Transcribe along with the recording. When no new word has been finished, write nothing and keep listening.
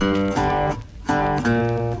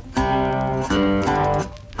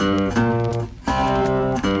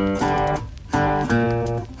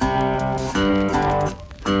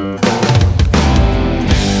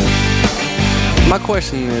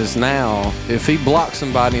situation is now, if he blocks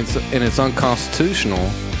somebody and it's unconstitutional,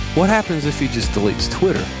 what happens if he just deletes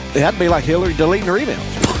Twitter? That'd be like Hillary deleting her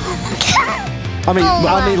emails. I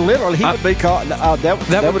mean, literally, he would be caught.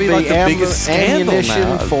 That would be like the biggest scandal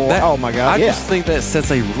now. Oh my God! I just think that sets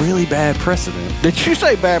a really bad precedent. Did you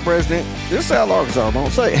say bad president? This is South Arkansas. Don't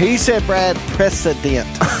say it. He said bad precedent.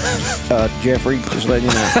 Jeffrey, just letting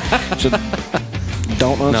you know. So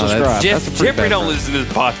don't unsubscribe. Jeffrey don't listen to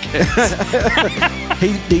this podcast.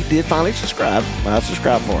 he did finally subscribe. I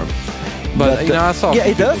subscribed for him. But I saw. Yeah,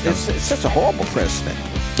 he does. It's such a horrible precedent.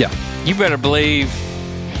 Yeah. You better believe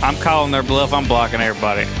I'm calling their bluff. I'm blocking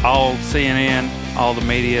everybody. All CNN, all the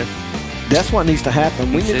media. That's what needs to happen.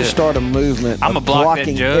 We need to start a movement I'm of a block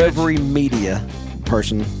blocking that judge. every media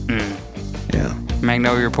person. Yeah.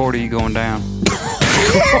 Magnolia Report, are you going down?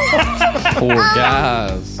 Poor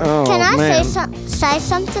guys. Oh, Can I man. say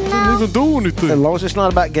something now? Doesn't do anything. As long as it's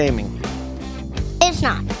not about gaming. It's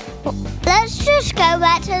not. Let's just go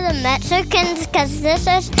back to the Mexicans because this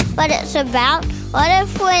is what it's about. What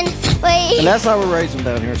if when we... And that's how we're raising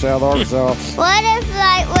down here in South Arkansas. What if,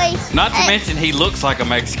 like, we... Not to mention he looks like a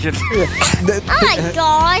Mexican. Oh, my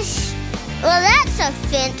gosh. Well, that's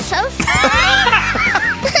offensive.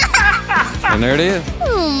 And there it is.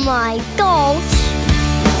 Oh, my gosh.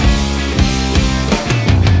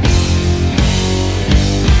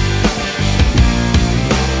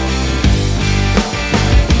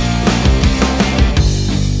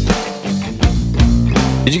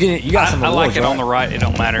 Did you get it? You got some I awards, like it right? on the right. It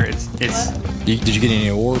don't matter. It's. Did you get any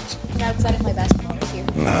awards? No, because I didn't play basketball this year.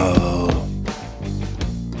 No.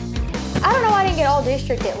 I don't know why I didn't get all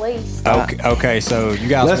district at least. Okay, so you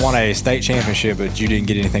guys won a state championship, but you didn't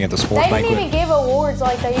get anything at the sports They didn't banquet? even give awards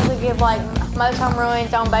like they usually give, like most home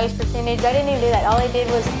runs, on base percentage. They didn't even do that. All they did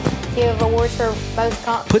was give awards for most.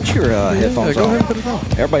 Put your headphones go on. ahead and put it on.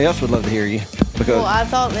 Everybody else would love to hear you. Because Well, I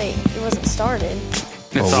thought it wasn't started.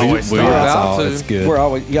 It's always we started. were about to. It's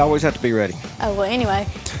good. you always have to be ready. Oh well. Anyway,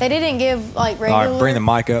 they didn't give like All regular. right, bring the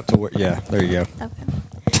mic up to where. Yeah, there you go.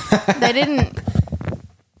 Okay. They didn't.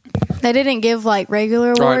 They didn't give like regular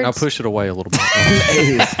awards. All right, now push it away a little bit.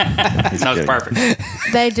 No, it's perfect.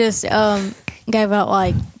 They just gave out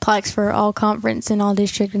like plaques for all conference and all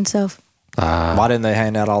district and stuff. Why didn't they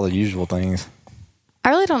hand out all the usual things? I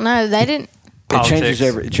really don't know. They didn't. It changes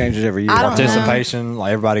every year. I don't know. Participation,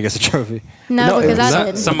 like everybody gets a trophy. No, because I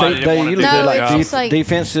didn't. Somebody didn't want to do No, that it's job. just like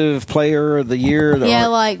defensive player of the year. yeah,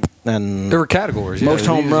 like. And There were categories. most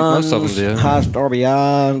home runs, Most of them did. highest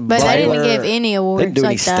RBI. But they didn't baller. give any awards They didn't do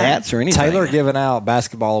like any that. stats or anything. Taylor giving out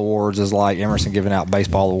basketball awards is like Emerson giving out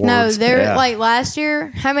baseball awards. No, they're Yeah. like last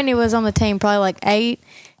year. How many was on the team? Probably like 8.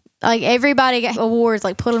 Like everybody got awards,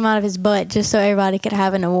 like pulled them out of his butt just so everybody could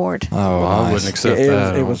have an award. Oh, Well, I nice. wouldn't accept It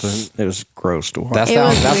that. was gross to watch. That It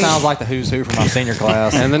was sounds weird. like the who's who from my senior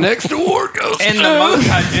class. And the next award goes And the most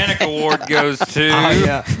hygienic award goes to.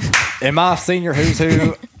 yeah. In my senior who's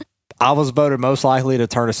who, I was voted most likely to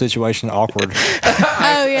turn a situation awkward.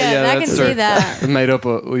 Oh yeah, I can that's see our-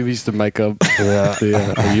 that. We used to make up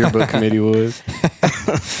the yearbook committee was.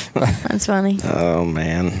 That's funny. Oh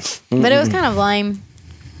man! But it was kind of lame.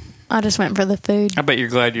 I just went for the food. I bet you're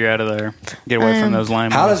glad you're out of there. Get away from those lame.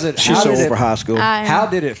 How does it? She's how so did over it, high school. How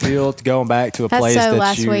did it feel to going back to a That's place so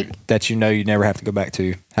last that week. you know you never have to go back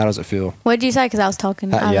to? How does it feel? What did you say? Because I was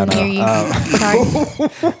talking. I yeah, didn't I know. hear you.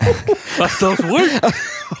 Sorry. That's so weird.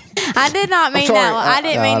 I did not mean sorry. that. I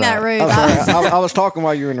didn't mean that rude. I'm sorry. I was talking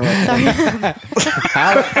while you were interrupting.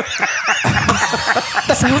 Sorry.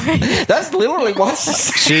 That's literally what she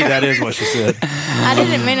said. That is what she said. I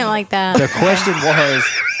didn't mean it like that. The question was,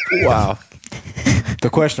 wow. The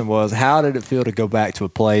question was, how did it feel to go back to a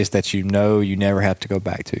place that you know you never have to go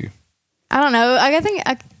back to? I don't know. I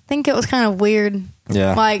think it was kind of weird.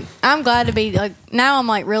 Yeah. Like I'm glad to be like now. I'm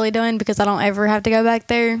like really doing because I don't ever have to go back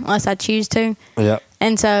there unless I choose to. Yeah.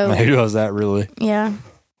 And so Who does that really? yeah.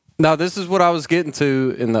 No, this is what I was getting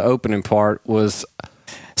to in the opening part was.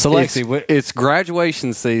 So Lexi, It's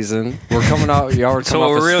graduation season. We're coming out. Y'all were So coming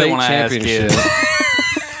what off we a really state wanna ask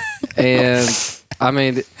championship, and I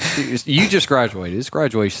mean, you just graduated. It's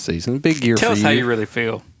graduation season. Big year Tell for us you. how you really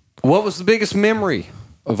feel. What was the biggest memory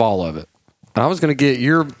of all of it? And I was going to get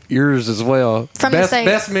yours as well. From the state.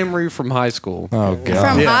 Best memory from high school. Oh God.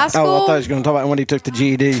 From high school. Oh, I thought he was going to talk about when he took the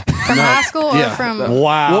GED. From high school or from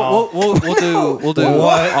Wow. We'll do all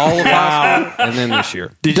of high school and then this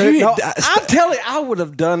year. Did Dude, you? no, I'm telling you, I would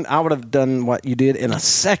have done what you did in a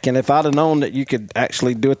second if I'd have known that you could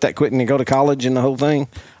actually do it that quick and go to college and the whole thing.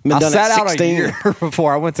 I done sat at out a 16 year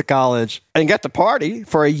before I went to college. and got the party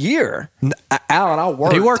for a year. Alan, I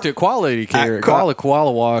worked. He worked at Quality Care. Koala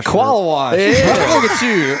Koala Wash. Koala Wash. Yeah. Look at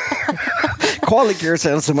you. Quality Care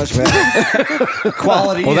sounds so much better.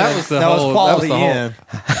 Quality. Well, Inn. that was the whole. Quality that was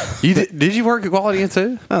the whole. Inn. Did you work at Quality Inn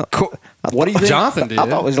too? What do you think? Jonathan did. I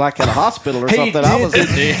thought it was like at a hospital or He something. did.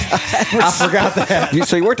 I forgot that.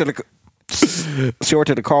 So you worked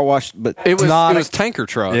at a car wash, but It was not it a- was tanker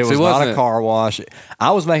trucks. It was not wasn't a car wash.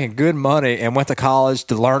 I was making good money and went to college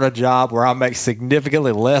to learn a job where I make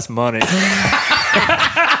significantly less money.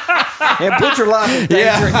 and put your life in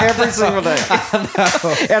danger every single day.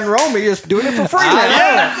 And Romy is doing it for free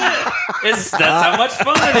now. That's how much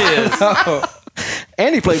fun it is.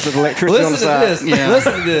 And he plays with electricity on the Listen side. to this. Yeah.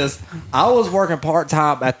 Listen to this. I was working part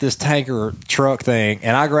time at this tanker truck thing,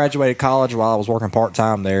 and I graduated college while I was working part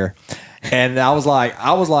time there. And I was like,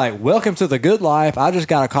 welcome to the good life. I just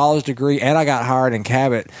got a college degree, and I got hired in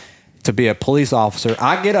Cabot to be a police officer.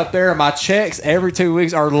 I get up there, and my checks every 2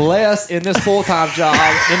 weeks are less in this full time job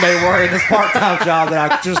than they were in this part time job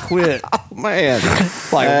that I just quit. Man.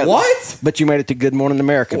 Like what? But you made it to Good Morning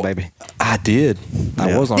America, baby. I did.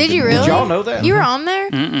 I was on. Did you Good really? Did y'all know that? You were on there?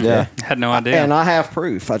 Yeah. Had no idea. And I have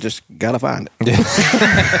proof. I just got to find it.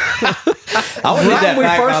 I would need that When we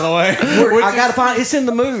back, first- by the way. I got to find it. It's in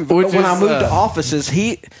the move. Which When I is, moved to offices,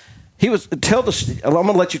 he was I'm going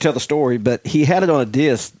to let you tell the story, but he had it on a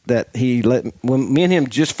disc that he let when me and him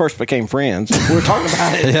just first became friends. We were talking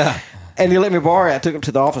about it. Yeah. And he let me borrow it. I took him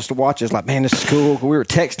to the office to watch it. It's like, man, this is cool. We were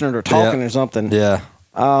texting or talking or something. Yeah.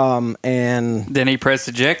 And Then he pressed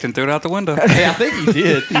eject and threw it out the window. Hey, I think you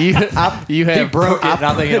did. You have he broke it, and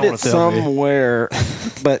I think he put don't it want to tell me. somewhere,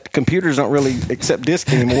 but computers don't really accept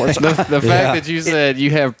disc anymore. So The fact that you said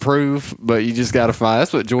you have proof, but you just got to find.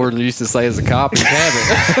 That's what Jordan used to say as a cop in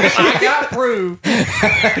Cabot. I got proof.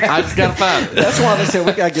 I just got to find it. that's why they said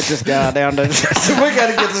we got to get this guy down there. So we got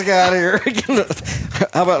to get this guy out of here.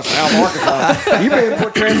 How about Al Arkansas? You've been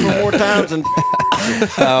put transfer more times than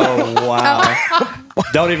Oh wow!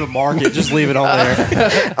 Don't even mark it. Just leave it on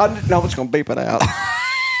there. no, it's going to beep it out.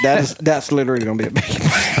 That's literally going to be a beep.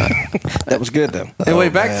 That was good though. Anyway,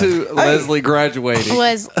 back to Leslie graduating.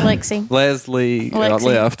 Was Lexi. Leslie Lexi.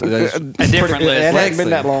 left. A different It list. hadn't been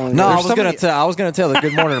that long. No, ago. I was gonna tell the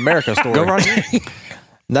Good Morning America story. Go right.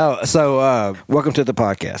 No, so Welcome to the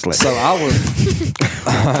podcast. Lex. so I was.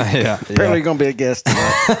 Yeah. Apparently, you're going to be a guest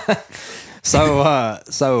today. So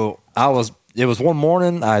I was. It was one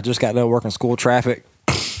morning. I just got done working school traffic.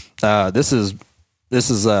 This is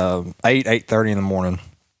 8:30 in the morning.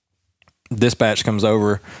 Dispatch comes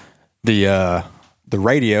over the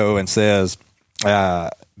radio and says,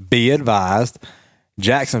 "Be advised,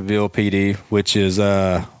 Jacksonville PD, which is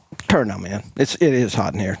Turn on, man. It is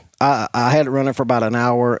hot in here. I had it running for about an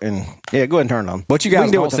hour, and yeah, go ahead and turn it on. what you We guys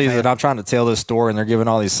can deal don't with the see is fan. that I'm trying to tell this story, and they're giving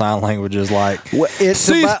all these sign languages like Well, it's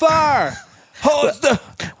about- ceasefire."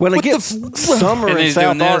 When it gets summer And in he's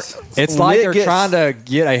South doing Ark, this. It's when like it they're gets- trying to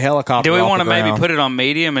get a helicopter. Do we want to maybe put it on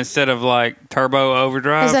medium instead of like turbo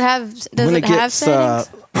overdrive? Does it have? Does when it it have gets settings?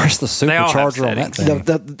 Where's the They all have supercharger on that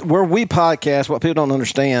settings. thing? where we podcast, what people don't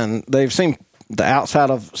understand, they've seen the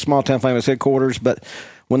outside of Small Town Famous headquarters, but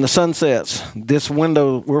when the sun sets, this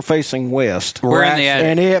window we're facing west. We're in the attic.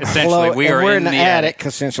 And it Essentially, we are we're in in the the attic. attic.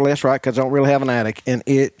 Essentially, that's right, because I don't really have an attic, and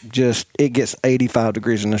it gets 85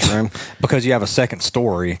 degrees in this room. Because you have a second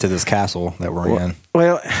story to this castle that we're in.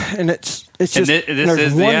 Well, and it's just And this there's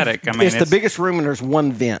is the attic. I mean, it's the it's- biggest room, and there's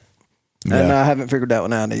one vent. And Yeah. I haven't figured that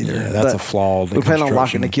one out either. Yeah, that's But a flawed We plan on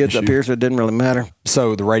locking the kids up issue. here, so it didn't really matter.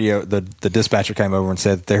 So the dispatcher came over and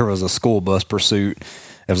said that there was a school bus pursuit.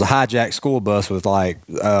 It was a hijacked school bus with like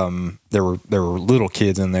there were little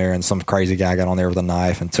kids in there, and some crazy guy got on there with a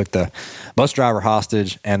knife and took the bus driver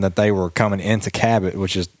hostage, and that they were coming into Cabot,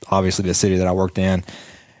 which is obviously the city that I worked in.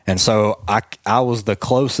 And so I was the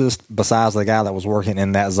closest besides the guy that was working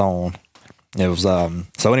in that zone. It was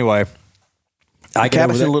so anyway. I get over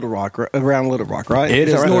Cabot's there. in Little Rock, around Little Rock, right? It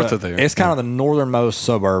is north of there. It's kind of the northernmost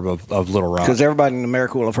suburb of Little Rock. Because everybody in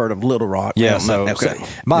America will have heard of Little Rock. Yeah, Okay. so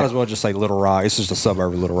might as well just say Little Rock. It's just a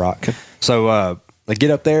suburb of Little Rock. So they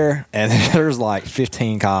get up there, and there's like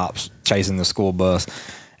 15 cops chasing the school bus.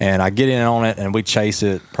 And I get in on it, and we chase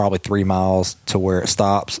it probably 3 miles to where it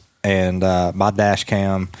stops. And my dash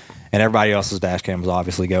cam and everybody else's dash cam was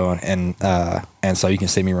obviously going. And so you can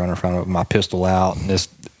see me running in front of it with my pistol out. And it's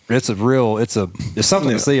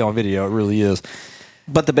something to see on video. It really is.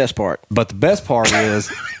 But the best part. But the best part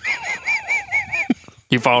is,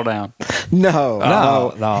 You fall down. No.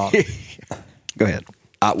 no. Go ahead.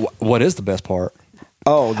 What is the best part?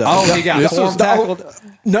 Oh, he got This form was tackled.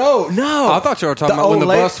 No. I thought you were talking The about when old the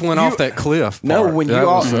lady- bus went off that cliff. No, part. when That you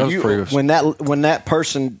all, was- that was pretty- when that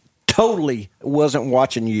person totally wasn't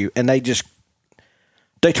watching you, and they just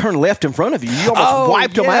They turned left in front of you. You almost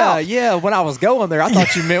wiped them out. Yeah, when I was going there, I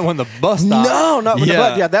thought you meant when the bus stopped. No, not when the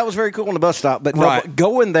bus. Yeah, that was very cool on the bus stop. But Right. no,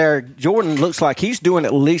 going there, Jordan looks like he's doing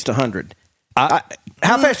at least 100. How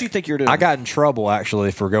fast do you think you're doing? I got in trouble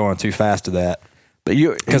actually for going too fast to that. But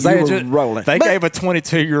because they were rolling. They gave a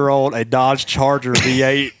 22-year-old a Dodge Charger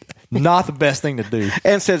V8. Not the best thing to do.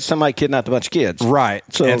 And said somebody kidnapped a bunch of kids. Right.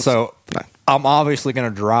 So I'm obviously going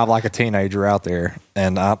to drive like a teenager out there,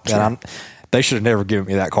 and they should have never given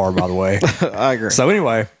me that car, by the way. I agree. So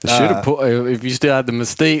anyway, Should have put. If you still had the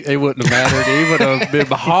Mystique, it wouldn't have mattered. He would have been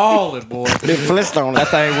hauling, boy. Been Flintstone. that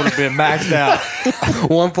thing would have been maxed out,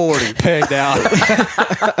 140. pegged out.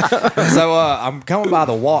 So I'm coming by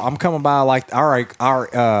the wall. I'm coming by like our.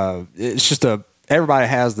 It's just everybody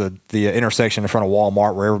has the intersection in front of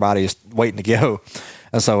Walmart where everybody is waiting to go,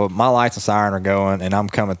 and so my lights and siren are going, and I'm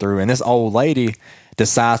coming through, and this old lady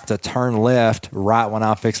decides to turn left right when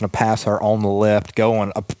I'm fixing to pass her on the left,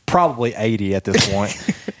 going probably 80 at this point.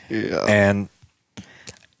 Yeah. And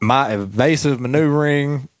my evasive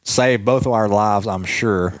maneuvering saved both of our lives, I'm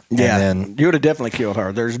sure. Yeah. And then, you would have definitely killed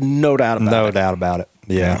her. There's no doubt about it. no doubt about it.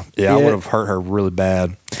 Yeah. I would have hurt her really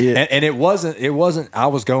bad. Yeah. And it wasn't, I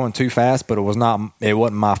was going too fast, but it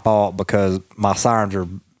wasn't my fault because my sirens are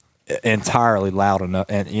entirely loud enough,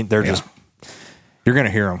 and they're just, you're going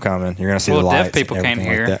to hear them coming. You're going to see the lights. Deaf people and can't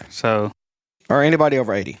everything hear, like that. so Or anybody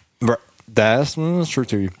over 80. That's true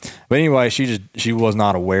too. But anyway, she was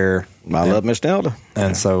not aware. I love Miss Nelda.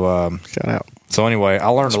 And so, Shout out. so anyway, I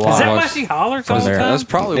learned a lot. is that why she hollers all the there. time? That's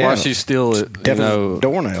probably Yeah. why she's still, Definitely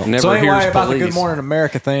doornail. never So anyway, hears about the police. Good Morning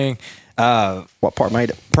America thing, What part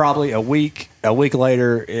made it? probably a week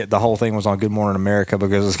later, the whole thing was on Good Morning America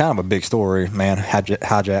because it's kind of a big story. Man,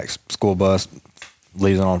 hijacks school bus,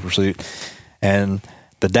 leaves it on pursuit, and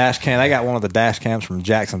the dash cam. They got one of the dash cams from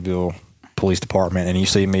Jacksonville Police Department, and you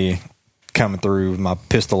see me coming through with my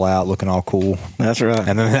pistol out, looking all cool. That's right.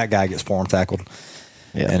 And then that guy gets form tackled.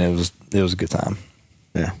 Yeah. And it was a good time.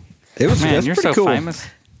 Yeah. It was. Man, that's you're pretty so cool. famous.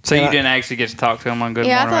 So you didn't actually get to talk to him on Good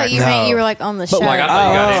Yeah, I Morning thought you America? meant you were like on the show. Like I thought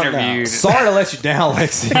you got no. interviewed. Sorry to let you down,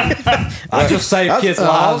 Lexi. I just saved kids'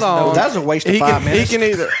 lives. hold on. That was a waste of 5 minutes. He can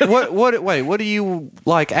either what do you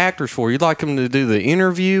like actors for? You like them to do the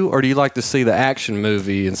interview, or do you like to see the action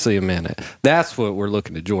movie and see him in it? That's what we're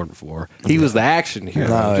looking to Jordan for. He was the action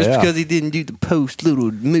hero, just because he didn't do the post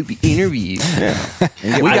little movie interview. We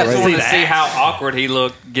I got just to wanted to see how awkward he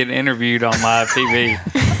looked getting interviewed on live TV.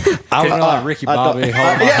 I was like Ricky Bobby. Hold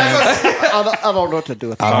my hands. I don't know what to do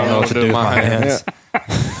with that. I don't know what to do with my hands.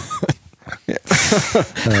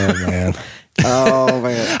 Oh, man. Oh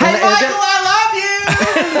man! Hey, Michael, I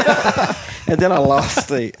love you. And then I lost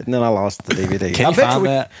the DVD. Can you find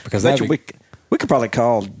that? Because we could probably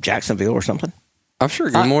call Jacksonville or something. I'm sure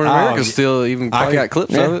Good Morning America still even probably got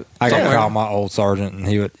clips of it. I could somewhere. call my old sergeant, and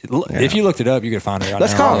he would. If you looked it up, you could find it. Right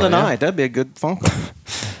Let's now. call him tonight. That'd be a good phone call.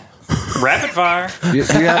 Rapid fire. Do you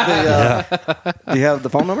have the? Do you have the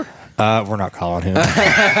phone number? We're not calling him.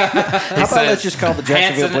 How about let's just call the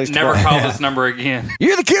Jacksonville Hanson Police never Department? call this number again.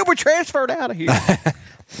 You're the kid we're transferred out of here.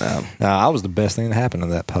 No, I was the best thing that happened to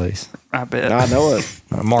that place. I bet. I know it.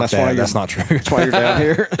 Mark That's why that. you're- That's not true. That's why you're down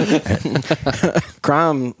here.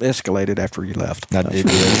 Crime escalated after you left. It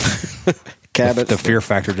did. Cabot, The fear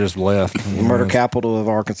factor just left. murder capital of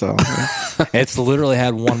Arkansas. It's literally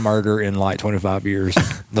had one murder in like 25 years.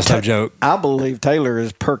 That's no joke. I believe Taylor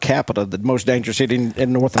is per capita the most dangerous city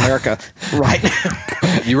in North America right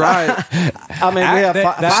now. You're right. I mean, we have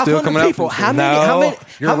That's 500 still coming out people. from- How many?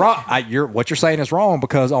 You're wrong. What you're saying is wrong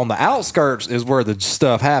because on the outskirts is where the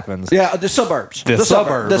stuff happens. Yeah, the suburbs. The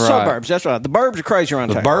suburbs, The right. suburbs. That's right. The burbs are crazy around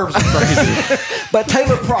The Taylor. burbs are crazy. But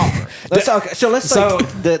Taylor proper. Let's say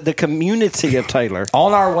the community of Taylor.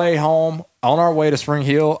 On our way home, on our way to Spring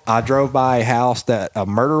Hill, I drove by a house that a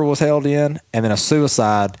murder was held in, and then a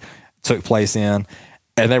suicide took place in,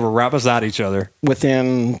 and they were right beside each other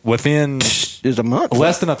Within is a month.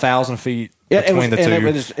 less than 1,000 feet Yeah, between the two. and it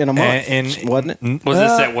was in a month, wasn't it? Was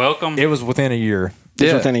this at Welcome? It was within a year.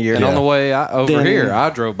 It's within a year. And on the way over Then- here, I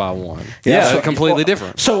drove by one. Yeah, so- completely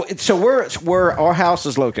different. So where our house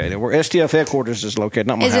is located, where STF headquarters is located,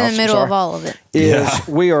 not my Is house. in the middle sorry, of all of it. Is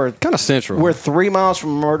we are Kind of central. We're 3 miles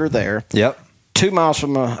from a murder there. Yep. 2 miles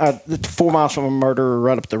from 4 miles from a murder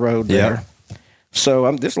right up the road there.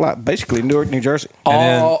 So this is like basically Newark, New Jersey.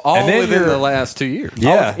 all and then within you're- the last 2 years.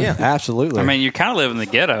 Yeah, yeah. absolutely. I mean, you kind of live in the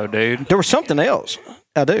ghetto, dude. There was something else.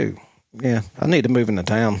 I do. Yeah, I need to move into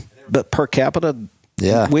town. But per capita,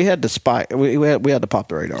 Yeah. we had to spike. We had to pop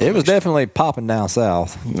the radar. it was definitely popping down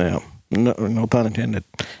south. No pun intended.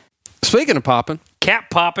 Speaking of popping, Cap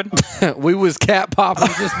popping. we was cat popping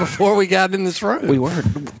just before we got in this room. We were.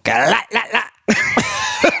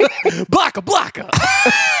 Blocka.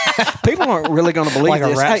 People aren't really going to believe Like a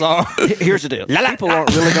this. rap song. Here's the deal. People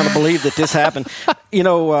aren't really going to believe that this happened.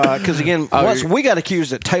 Because again, once we got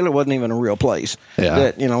accused that Taylor wasn't even a real place.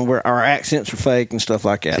 Yeah. That where our accents were fake and stuff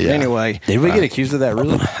like that. Yeah. But anyway, Did we get accused of that?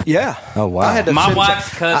 Really? yeah. Oh, wow. I had to My send wife's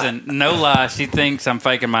cousin, no lie, she thinks I'm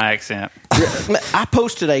faking my accent. I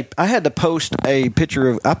posted I had to post a picture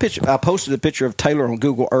of. I posted a picture of Taylor on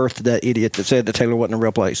Google Earth to that idiot that said that Taylor wasn't a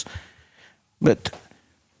real place. But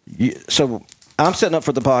so I'm setting up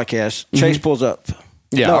for the podcast. Chase pulls up.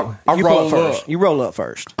 Yeah, no, I you pull roll up first. up. You roll up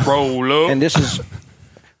first, Roll up. and this is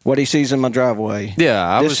what he sees in my driveway.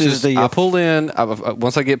 Yeah, I pulled in.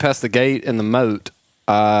 Once I get past the gate and the moat,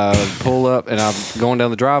 I pull up and I'm going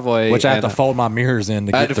down the driveway. Which I have and to fold my mirrors in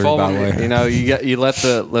to I had get to through, fold by the way. you let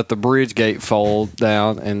the bridge gate fold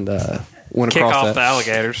down and went Kick across off that. the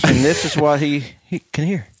alligators. And this is what he can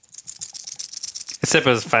hear. Except it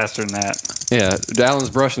was faster than that. Yeah, Alan's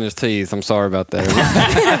brushing his teeth. I'm sorry about that.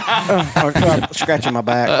 I'm scratching my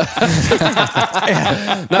back.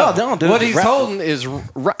 No, don't do What it. he's holding is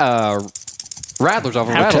rattlers off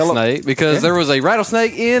a Tell him. rattlesnake because there was a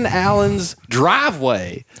rattlesnake in Alan's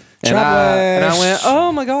driveway. And Driveway. I went,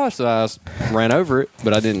 oh my gosh! So I ran over it,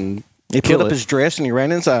 but I didn't. He kill put up it. his dress and he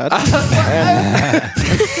ran inside.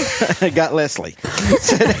 and got Leslie.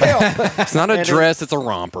 Said, help. It's not a dress; it's a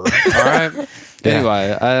romper. All right.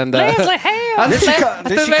 Anyway, and Leslie, help!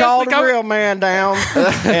 Then she called the real man down.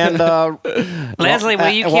 And Leslie, will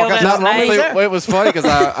you kill walk that outside. snake? it was funny because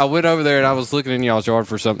I went over there and I was looking in y'all's yard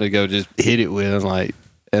for something to go just hit it with,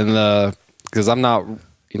 because I'm not,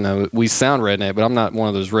 we sound redneck, but I'm not one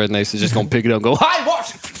of those rednecks that's just gonna pick it up and go, "Hey,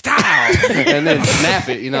 watch it, style," and then snap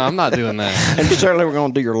it. I'm not doing that. and certainly we're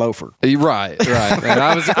going to do your loafer. You're right. And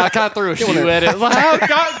I kind of threw a shoe at it. Like, oh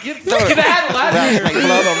God, get out of here!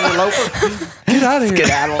 Blood on your loafer. Get out of here!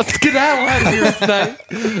 Get out of here, snake!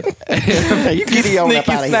 Hey, you giddy on up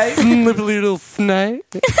out of here. Snippy little snake.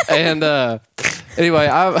 And anyway,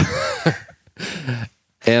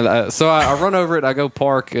 so I run over it. I go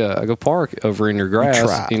park over in your grass.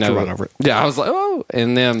 try to run over it. Yeah, I was like, oh,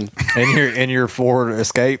 and then in your Ford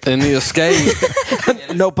Escape. in the Escape,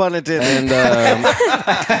 No pun intended. and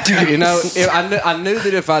I knew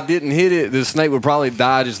that if I didn't hit it, the snake would probably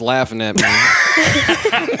die just laughing at me.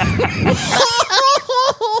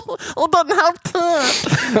 Oh, doesn't have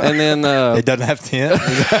to. And then It doesn't have tint.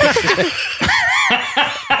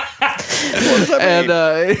 and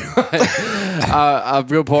anyway, I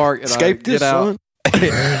go park and Escape I this, get out. son.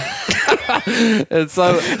 And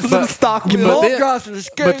so,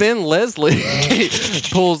 but then Leslie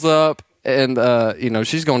pulls up and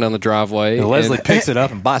she's going down the driveway. And Leslie and, picks it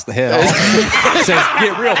up and bites the head off. Says,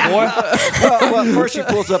 "Get real, boy." Well, first she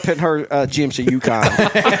pulls up in her GMC Yukon.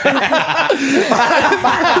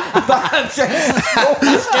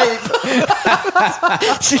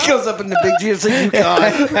 She goes up in the big GMC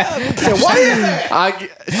Yukon. So what is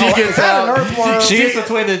it? She gets out. She's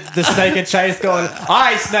between the snake and Chase going, "All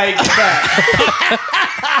right, snake, get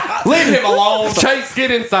back. Leave him alone." Chase,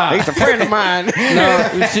 get inside. He's a friend of mine.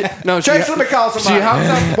 Chase, let me call somebody. She hops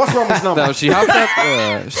out. What's Roman's number? No, she hops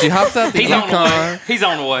out. She hops out the He's on the Yukon. way. He's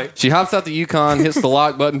on the way. She hops out the Yukon, hits the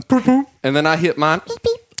lock button, boop, boop, and then I hit mine,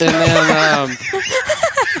 and then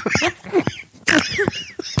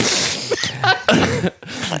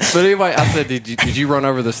but anyway, I said, "Did you run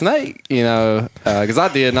over the snake?" Because I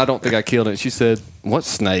did, and I don't think I killed it. She said, "What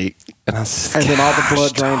snake?" And I said, And then all the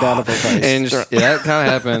blood drained out of her face. and that kind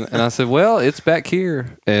of happened. And I said, "Well, it's back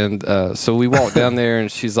here." And so we walked down there,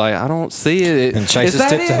 and she's like, "I don't see it." And Chase is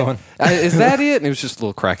tiptoeing. Is that it? And it was just a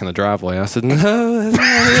little crack in the driveway. I said, "No, that's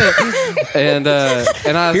not it."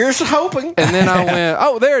 And I Here's hoping. and then I went,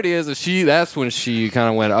 "Oh, there it is." And that's when she kind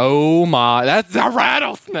of went, "Oh my, that's a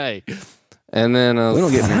rattlesnake." And then We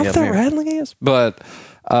don't get many up here. rattling ants, but.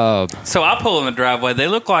 So I pull in the driveway. They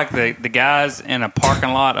look like the guys in a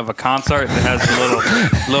parking lot of a concert that has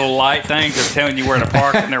the little light things that's telling you where to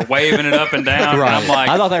park, and they're waving it up and down. Right. And I'm like,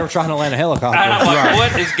 I thought they were trying to land a helicopter. and I'm like,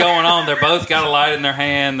 what is going on? They're both got a light in their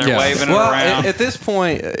hand. They're waving it around. At this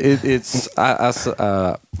point,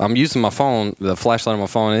 I'm using my phone, the flashlight on my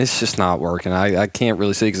phone, and it's just not working. I can't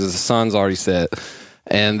really see because the sun's already set.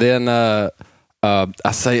 And then I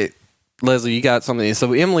say, "Leslie, you got something?"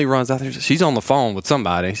 So Emily runs out there. She's on the phone with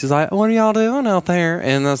somebody. She's like, "What are y'all doing out there?"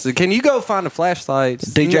 And I said, "Can you go find a flashlight?"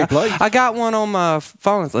 DJ play. I got one on my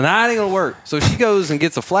phone. And that ain't gonna work. So she goes and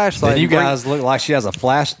gets a flashlight. And you and brings- guys look like she has a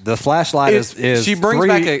flash. The flashlight is she brings three,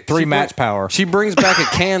 back three match power. She brings back a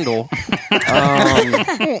candle.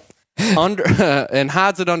 under and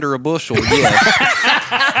hides it under a bushel.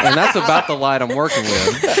 Yes, and that's about the light I'm working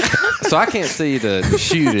with. So I can't see to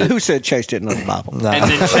shoot it. Who said Chase didn't know the Bible? No. And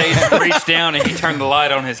then Chase reached down and he turned the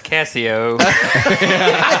light on his Casio.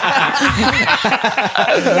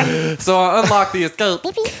 So I unlock the escape,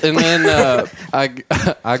 and then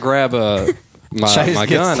I grab my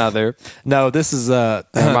gun out there. No, this is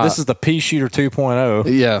this is the pea shooter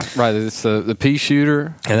 2.0. Yeah, right. It's the pea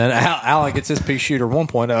shooter. And then Alan gets his pea shooter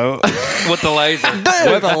 1.0 With the laser.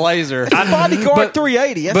 with a laser. Bodyguard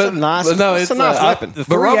 380. That's a nice. but no, that's it's a nice weapon. The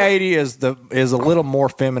 380 is a little more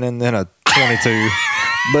feminine than a 22.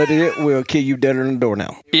 But it will kill you deader than a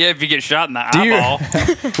doornail. Yeah, if you get shot in the you-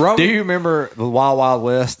 eyeball. Do you remember the Wild Wild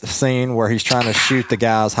West scene where he's trying to shoot the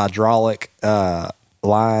guy's hydraulic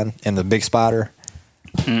line in the big spider?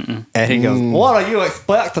 Mm-mm. And he goes, "What do you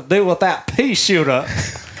expect to do with that pea shooter?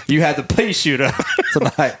 You had the pea shooter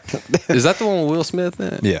tonight." Is that the one with Will Smith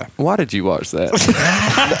in it? Yeah. Why did you watch that?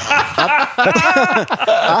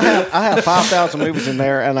 I have 5,000 movies in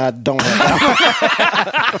there, and I don't have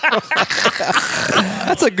that.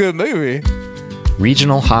 That's a good movie.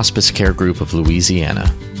 Regional Hospice Care Group of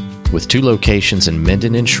Louisiana. With 2 locations in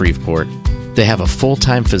Minden and Shreveport, they have a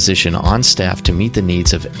full-time physician on staff to meet the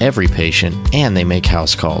needs of every patient, and they make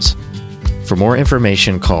house calls. For more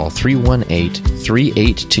information, call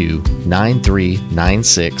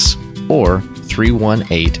 318-382-9396 or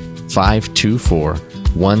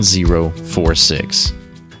 318-524-1046.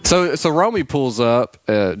 So Romy pulls up.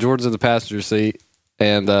 Jordan's in the passenger seat,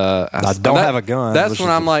 and I don't have a gun. That's which when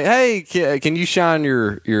is- I'm like, "Hey, can you shine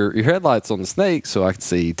your headlights on the snake so I can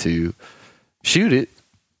see to shoot it?"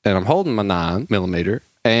 And I'm holding my 9mm,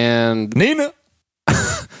 and Nina.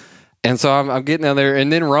 and so I'm getting down there,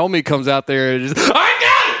 and then Romy comes out there and just, I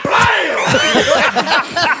got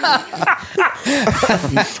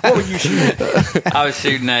it, What were you shooting? I was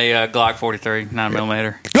shooting a Glock 43,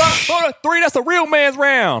 9mm. Glock 3, that's a real man's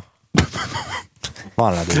round.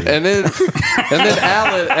 Why did I do that? And then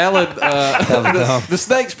Alan, the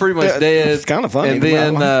snake's pretty much dead. It's kinda funny, And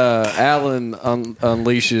then but Alan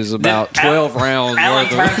unleashes about 12 rounds. Alan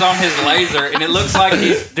worth of- turns on his laser, and it looks like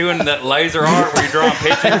he's doing that laser art where you're drawing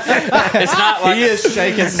pictures. It's not like He is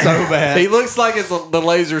shaking so bad. He looks like it's the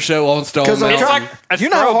laser show on Stone Because Mountain. It's like a you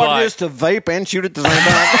know how strobe hard light. it is to vape and shoot at the same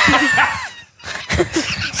time?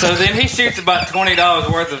 So then he shoots about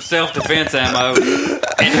 $20 worth of self-defense ammo,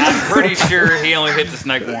 and I'm pretty sure he only hit the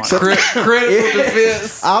snake once. Critical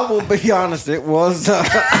defense. I will be honest. It was.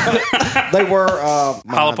 They were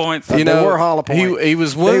Hollow points. They were hollow point. He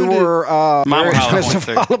was They wounded. were Mine very were hollow expensive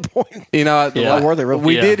point, too. hollow point. You know, Yeah. Were they really?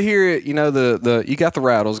 we Yeah. did hear it. You know, the you got the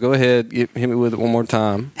rattles. Go ahead, hit me with it one more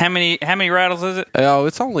time. How many rattles is it? Oh,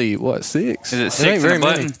 it's only what 6? Is it ain't 6 very in a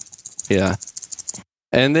button? many. Yeah.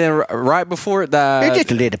 And then right before it died, It's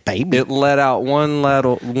just a little baby. it let out one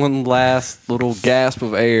last little gasp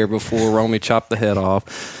of air before Romy chopped the head off.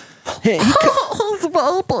 He And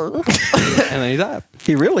then he died.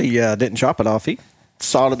 really didn't chop it off. He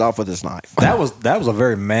sawed it off with his knife. That was a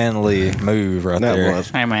very manly move right That there. was.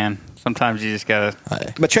 Hey man, sometimes you just gotta.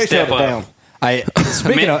 But Chase Step held it up. down.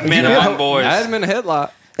 Speaking of Men among boys. I had him in a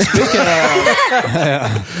headlock.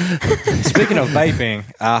 Speaking of vaping,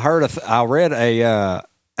 I read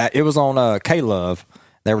it was on K-Love.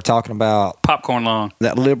 They were talking about Popcorn lung.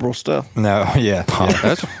 That liberal stuff. yeah.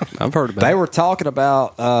 I've heard about They it. were talking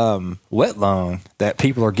about wet lung that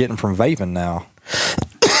people are getting from vaping now.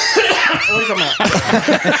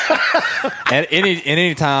 And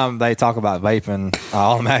any time they talk about vaping, I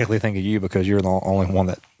automatically think of you because you're the only one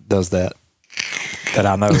that does that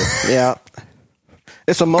I know. Yeah.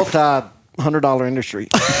 It's a multi-$100 industry.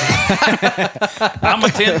 I'm a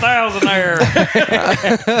 10,000 there.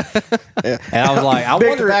 And I was like, I Big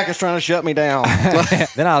wonder. Tobacco's trying to shut me down.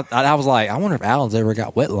 Then I was like, I wonder if Alan's ever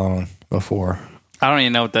got wet lung before. I don't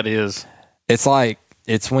even know what that is. It's like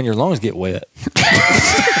it's when your lungs get wet.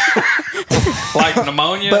 Like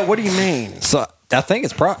pneumonia. But what do you mean? So I think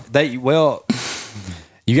it's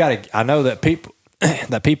you got to. I know that people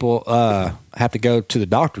have to go to the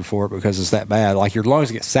doctor for it because it's that bad. Like your lungs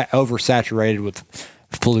get oversaturated with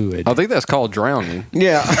fluid. I think that's called drowning.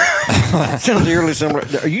 Yeah. Sounds eerily similar.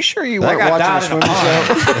 Are you sure you That weren't guy watching the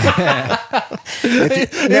died swimming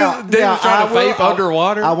show? Now, Dave was trying to vape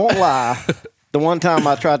underwater. I won't lie. The one time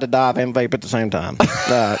I tried to dive and vape at the same time.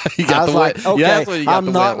 You got I was the like, wet- okay, yeah, that's when you got I'm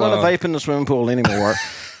the not wet going to lung. vape in the swimming pool anymore.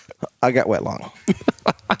 I got wet lung.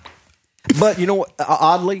 But you know what?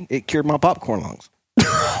 Oddly, it cured my popcorn lungs.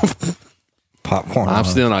 Popcorn. I'm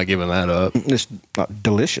still not giving that up. It's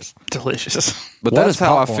delicious. delicious. But What that's is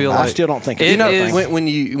how I popcorn? feel I like. still don't think It it's You know, is- when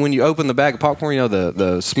you open the bag of popcorn, you know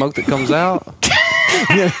the smoke that comes out.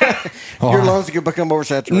 Your lungs could become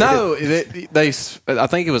oversaturated. No, I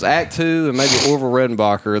think it was Act 2 and maybe Orville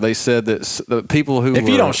Redenbacher. They said that the people who If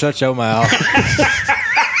you don't shut your mouth.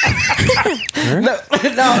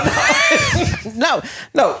 No.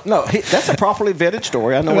 That's a properly vetted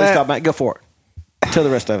story. I know what he's talking about. Go for it. Tell the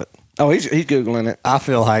rest of it. Oh, he's Googling it. I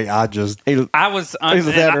feel like I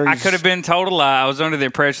could have been told a lie. I was under the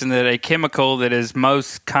impression that a chemical that is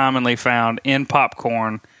most commonly found in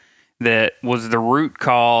popcorn that was the root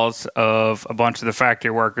cause of a bunch of the factory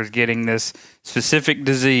workers getting this specific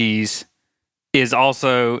disease is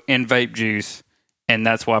also in vape juice, and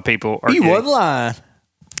that's why people are You wasn't lying.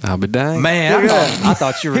 I'll be dang. Man, I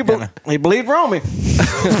thought you were going to. He believed Romy.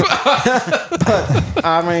 But,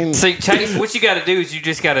 I mean. See, Chase, what you got to do is you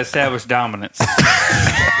just got to establish dominance. You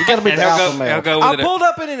got to be the alpha male. He'll go with I pulled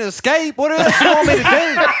up in an Escape. What else do you want me to do?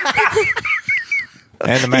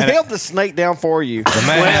 And the man, He held the snake down for you. the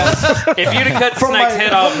man if you'd have cut the From snake's my-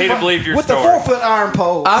 head off, he'd have believed your With story. the 4-foot iron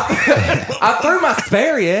pole. I threw my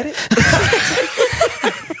Sperry at it.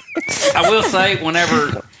 I will say,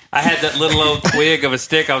 whenever I had that little old twig of a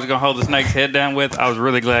stick I was going to hold the snake's head down with, I was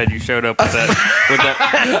really glad you showed up with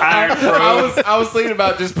that iron probe. I was thinking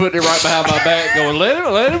about just putting it right behind my back, going, let him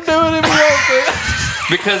do it if he wants to.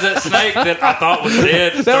 Because that snake that I thought was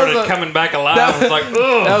dead started coming back alive. I was like,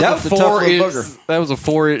 ugh. That was a tough little booger. That was a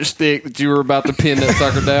 4-inch stick that you were about to pin that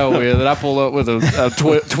sucker down with, and I pulled up with a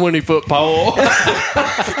 20-foot pole.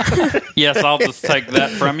 Yes, I'll just take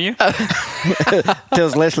that from you.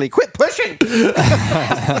 Tells Leslie, quit pushing.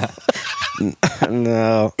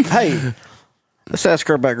 No. Hey, let's ask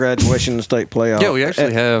her about graduation and state playoff. Yeah, we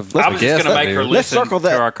actually have. I was just going to make her Let's listen circle to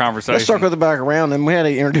that. our conversation. Let's circle the back around, and we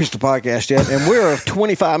hadn't introduced the podcast yet, and we're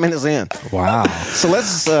 25 minutes in. wow. So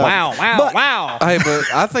let's. Wow. Hey, but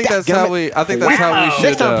I think that's Dadgummit. how we. I think that's how we should.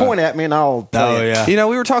 Next time, point at me, and I'll. Oh, play it. yeah. You know,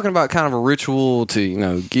 we were talking about kind of a ritual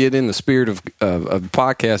to, get in the spirit of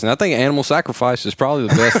podcasting. I think animal sacrifice is probably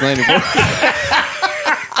the best thing.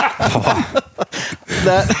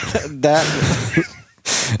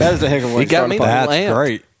 That is a heck of a way He to got start me a that. podcast. That's Lamp.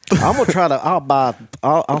 great. I'm gonna try to.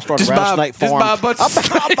 I'll start Just a buy- rattlesnake just farm. buy a bunch of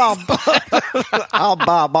I'll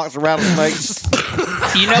buy a box of rattlesnakes.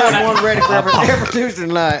 You know what Have one ready for every Tuesday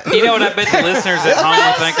night. You know what I bet the listeners at home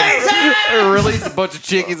are thinking? Release a bunch of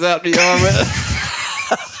chickens out in the yard.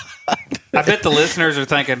 I bet the listeners are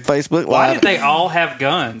thinking, Facebook why Live. did they all have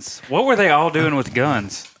guns? What were they all doing with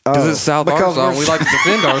guns? Because it's South because Arkansas. we're- We like to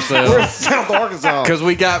defend We're in ourselves. South Arkansas. Because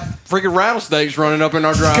we got freaking rattlesnakes running up in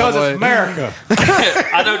our driveway. Because it's America.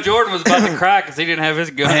 I know Jordan was about to cry because he didn't have his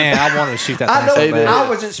gun. Man, I wanted to shoot that I thing know. so bad. I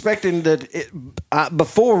was expecting that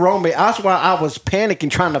before Romy. That's why I was panicking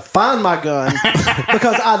trying to find my gun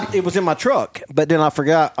because it was in my truck. But then I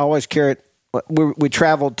forgot. I always carry it. We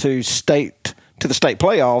traveled to the state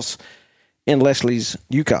playoffs in Leslie's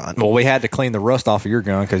Yukon. Well, we had to clean the rust off of your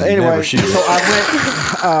gun because you never Anyway, shoot so it.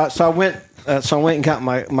 I went and got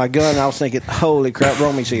my gun. And I was thinking, holy crap,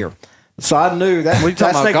 Romy's here. So I knew that you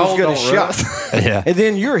talking snake about, was gold good as don't shot. Yeah. And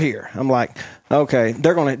then you're here. I'm like, okay,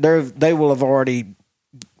 they will have already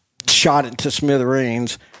shot it to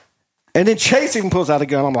smithereens. And then Chase even pulls out a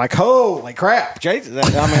gun. I'm like, holy crap, Chase!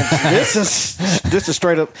 This is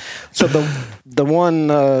straight up. So the one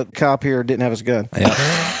cop here didn't have his gun.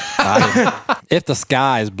 If the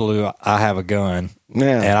sky is blue, I have a gun.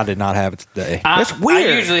 Yeah. And I did not have it today. That's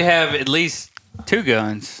weird. I usually have at least 2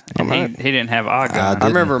 guns, and he didn't have a gun. I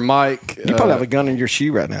remember Mike. You probably have a gun in your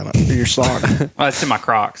shoe right now, your sock. Well, it's in my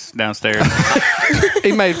Crocs downstairs.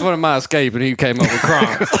 He made fun of my escape and he came up with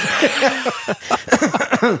Crocs.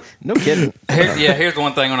 No kidding. Here's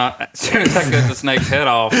one thing. As soon as I cut the snake's head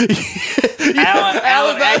off,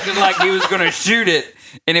 Alan acted like he was going to shoot it,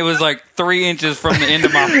 and it was like 3 inches from the end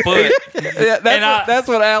of my foot. Yeah, that's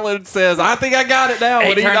what Alan says. I think I got it now. He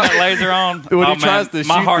When turned that laser on. when he tries to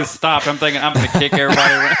my shoot heart the- stopped. I'm thinking I'm going to kick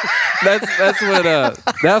everybody around.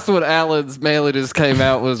 that's what Alan's mailages came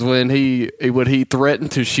out was when he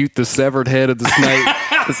threatened to shoot the severed head of the snake.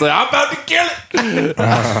 It's like, I'm about to kill it.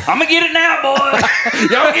 I'm going to get it now, boy.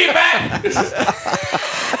 Y'all get back.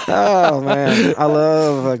 Oh man, I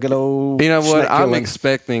love a good old. You know what? snake I'm killing.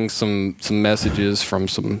 expecting some messages from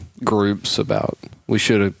some groups about we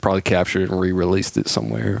should have probably captured it and re-released it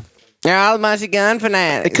somewhere. Yeah, I was my gun for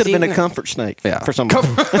that. It could have been a comfort snake. Yeah. for somebody.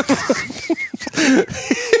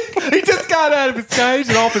 He just got out of his cage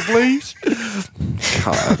and off his leash.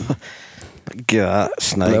 God,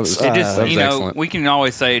 snakes. That was- It just, that was excellent. we can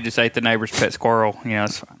always say it just ate the neighbor's pet squirrel.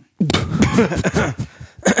 It's fine.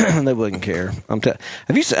 They wouldn't care. Have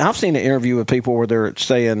you? I've seen an interview with people where they're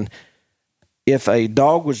saying, if a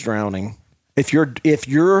dog was drowning, if your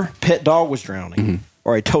pet dog was drowning,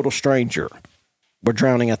 or a total stranger, were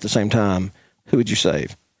drowning at the same time, who would you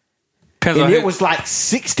save? Depends And on it who- was like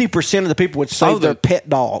 60% of the people would save their pet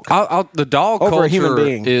dog. The dog Over a human culture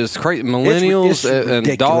being. is crazy. Millennials it's and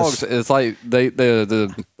ridiculous. dogs. It's like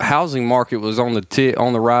the housing market was on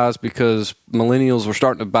the rise because millennials were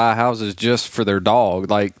starting to buy houses just for their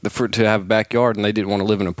dog, like to have a backyard, and they didn't want to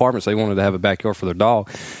live in apartments. They wanted to have a backyard for their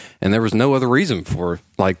dog, and there was no other reason for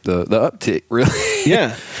like the uptick really.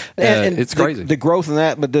 Yeah, and it's crazy. The growth in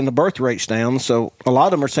that, but then the birth rate's down. So a lot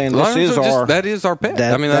of them are saying A lot this of them is are just- our that is our pet.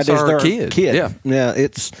 that- I mean, that that's is our their kid. Yeah, Yeah.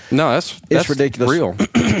 It's No, that's ridiculous. Real.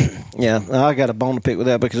 yeah. I got a bone to pick with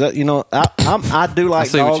that because I do like I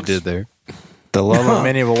see dogs. what you did there. The love of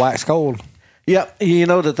many will wax cold. Yeah,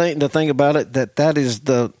 the thing about it that is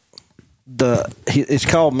it's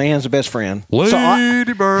called man's best friend.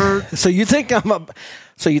 Lady Bird. So you think we're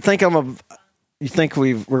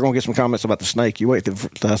gonna get some comments about the snake? You wait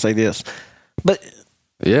till I say this, but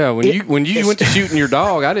Yeah, when you went to shooting your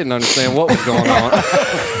dog, I didn't understand what was going on.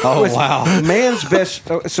 Oh, wow. man's best.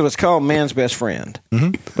 So it's called man's best friend.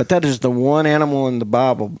 Mm-hmm. But that is the one animal in the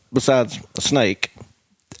Bible besides a snake.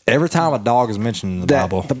 Every time a dog is mentioned in the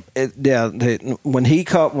Bible.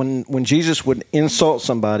 When Jesus would insult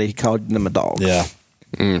somebody, he called them a dog. Yeah.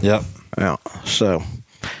 Yep. Yeah. So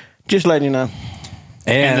just letting you know.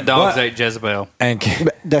 and the dogs ate Jezebel. And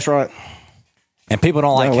That's right. people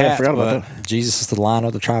don't like No, I cats, forgot about but Jesus is the Lion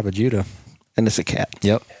of the tribe of Judah. And it's a cat.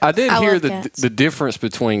 Yep. I did I hear love cats. the difference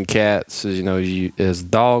between cats is, as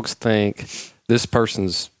dogs think this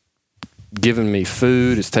person's giving me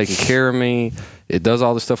food, it's taking care of me, it does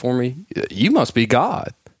all this stuff for me. You must be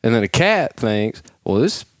God. And then a cat thinks, well,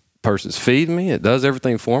 this person's feeding me, it does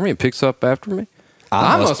everything for me, it picks up after me.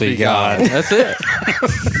 I must be God. That's it.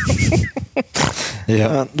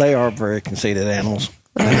 Yeah. They are very conceited animals.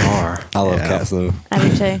 They are. I love cats, though. I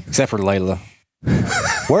do too. Except for Layla.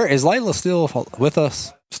 Where is Layla still with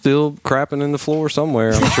us? Still crapping in the floor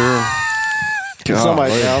somewhere, I'm sure.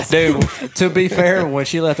 Somebody else. Dude, to be fair, when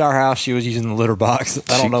she left our house, she was using the litter box.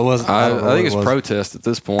 I don't know. I think it's protest at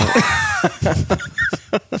this point.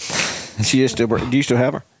 She is still. Do you still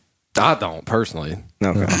have her? I don't personally. No.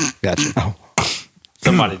 Okay. Gotcha.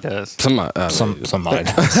 Somebody does.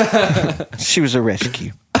 Somebody. She was a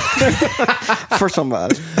rescue for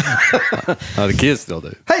somebody. The kids still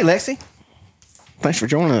do. Hey, Lexi. Thanks for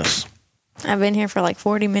joining us. I've been here for like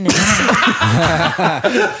 40 minutes.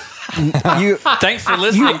 Thanks for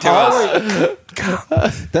listening to us.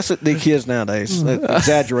 That's what the kids nowadays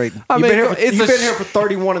exaggerating. I You've mean, been here for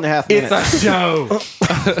 31 and a half minutes. It's a show.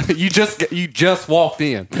 you just walked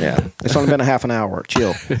in. Yeah. It's only been a half an hour.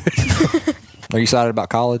 Chill. Are you excited about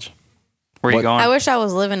college? Where you going? I wish I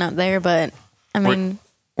was living up there, but I mean,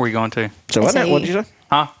 Where you going to? So what did you say?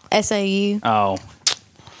 Huh? SAU. Oh.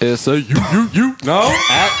 SAU. No.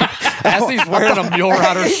 As he's wearing a Mule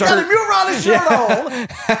Rider shirt. Mule Rider shirt on.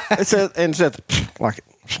 It said like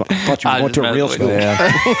I thought you I went to a just real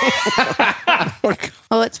messed school. with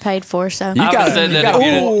Well, it's paid for, so. I would have said that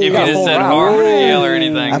if you just said Harvard or Yale or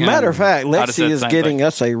anything. A matter of fact, I'd have Lexi said the is same getting thing.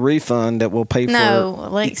 us a refund that will pay for. No,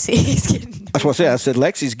 Lexi is getting. That's what I said. I said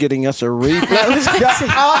Lexi's getting us a refund.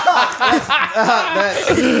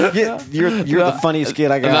 You're the funniest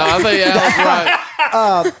kid I got. No, I think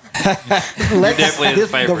Al's right. definitely his the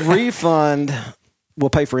favorite. refund will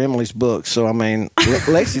pay for Emily's book. So I mean,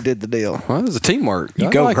 Lexi did the deal. Well, it was a teamwork. You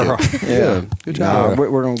I go, like girl. it. Yeah, Good No, job.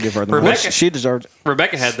 we're gonna give her the Rebecca- She deserves it.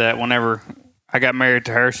 Rebecca had that whenever I got married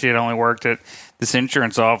to her. She had only worked at this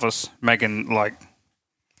insurance office making like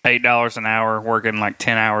 $8 an hour, working like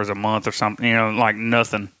 10 hours a month or something, like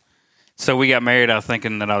nothing. So we got married out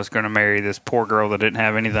thinking that I was going to marry this poor girl that didn't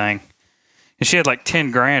have anything. And she had like 10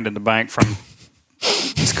 grand in the bank from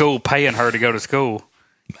school paying her to go to school.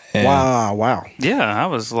 Wow. Yeah, I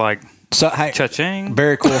was like, So, hey, cha-ching.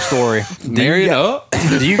 very cool story. Marry it up.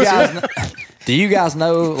 Do you guys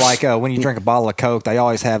know, like, when you drink a bottle of Coke, they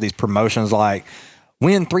always have these promotions like,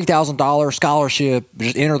 win $3,000 scholarship,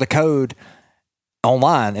 just enter the code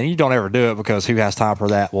online, and you don't ever do it because who has time for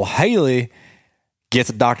that? Well, Haley gets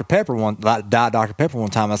a Dr. Pepper one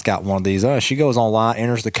time. That's got one of these. She goes online,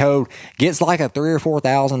 enters the code, gets like a $3,000 or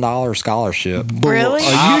 $4,000 scholarship. Really?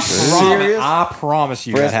 Are you serious? I promise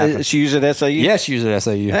you that happened. She used it at SAU? Yes, use it at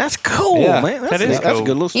SAU. That's cool, Yeah. man. That is That's a cool.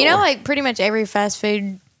 good little story. You know, like pretty much every fast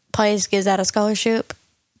food place gives out a scholarship.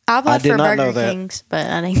 I applied did for not know Burger that. King's, but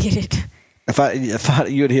I didn't get it. If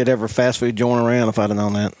you'd hit every fast food joint around, if I'd have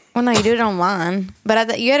known that. Well, no, you do it online.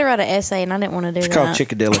 But you had to write an essay, and I didn't want to do It's that. called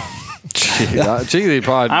Chickadilly. Chickadee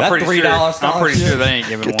probably. I'm pretty sure. $3 I'm pretty sure they ain't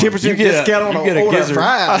giving one. 10% discount on you get a order gizzard.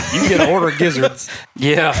 fries. You get an order of gizzards.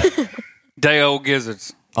 Yeah. Day old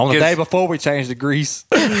gizzards. On the Giz- day before, we changed the grease.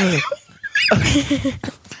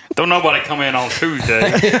 Don't nobody come in on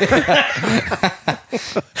Tuesday.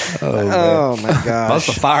 Oh my gosh! Most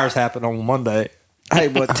of the fires happened on Monday. Hey,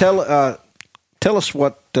 but tell us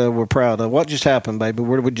what we're proud of. What just happened, baby?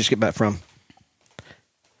 Where did we just get back from?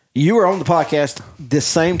 You were on the podcast this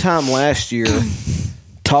same time last year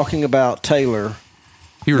talking about Taylor.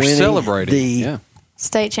 You were winning celebrating the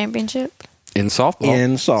State championship. in softball.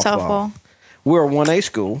 in softball. We're a 1A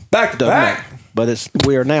school. Back to Doesn't back. matter. But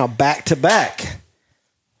we are now back-to-back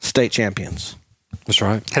state champions. That's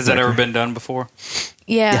right. Has that ever been done before?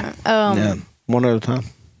 Yeah. Yeah, one at a time.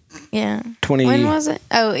 Yeah. 20 When was it?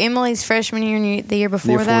 Oh, Emily's freshman year and the year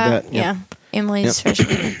before, before that, yep. Yeah. Emily's freshman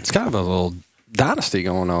year. It's kind of a little dynasty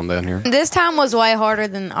going on down here. This time was way harder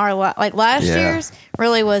than our last Yeah. year's.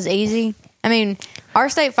 Really was easy. I mean, our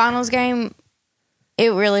state finals game, it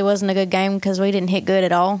really wasn't a good game because we didn't hit good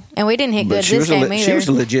at all, and we didn't hit But good she this was game either. She was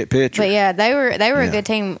a legit pitcher. But yeah, they were Yeah. a good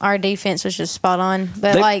team. Our defense was just spot on.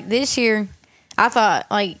 But They- this year, I thought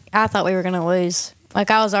we were going to lose. Like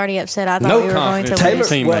I was already upset. I thought No we were going to confidence. Taylor, lose.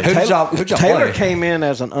 Team well, mate. Who'd y'all Taylor play? came in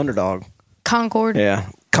as an underdog. Concord. Yeah,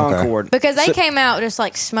 Concord. Because they So- came out just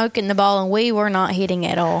like smoking the ball, and we were not hitting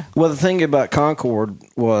at all. Well, the thing about Concord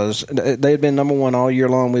was they had been number one all year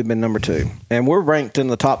long. We've been number two, and we're ranked in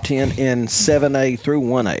the top 10 in 7A through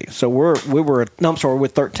 1A. So we're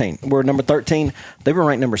 13. We're number 13. They were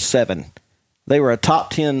ranked number 7. They were a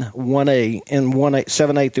top 10 1A in 1A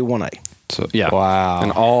 7A through 1A. So yeah, Wow.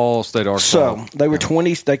 and all state Arkansas. So they were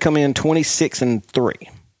 20. They come in 26-3.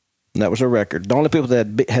 And that was their record. The only people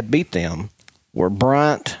that had beat them were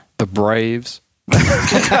Bryant. The Braves.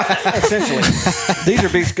 Essentially, these are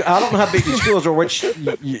big. I don't know how big these schools are. Which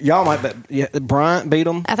y'all might bet. Yeah, Bryant beat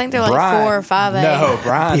them. I think they're like Bryant- 4 or 5A. No,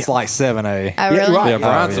 Brian's like 7A. Oh, really? right. Yeah,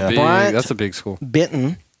 Bryant's yeah. a big. Bryant- That's a big school.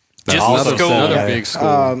 Benton. Just Also the school. Another Yeah. big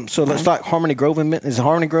school. So let's like Harmony Grove and Benton. Is it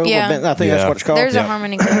Harmony Grove? Yeah. Or Benton? I think that's Yeah. what it's called. There's a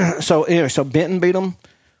Harmony Group. So anyway, so Benton beat them.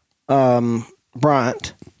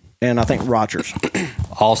 Bryant and I think Rogers.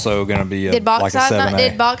 Also going to be Did like a Bauxite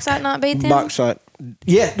 7A. not beat them? Bauxite.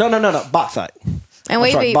 Yeah. No. Bauxite. And we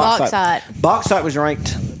That's right, beat Bauxite. Bauxite was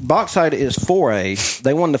ranked. Bauxite is 4A.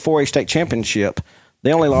 They won the 4A state championship.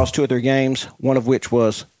 They only lost 2 of their games, one of which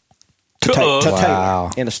was to us. Taylor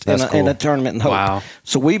Wow. in That's a cool. tournament in Hope. Wow.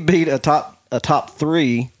 So we beat a top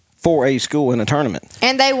 3 4A school in a tournament.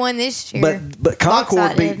 And they won this year. But Concord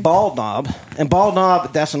Bauxite beat did. Bald Knob, and Bald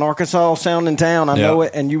Knob, that's an Arkansas sounding town. I know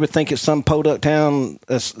it, and you would think it's some podunk town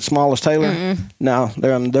as small as Taylor. No,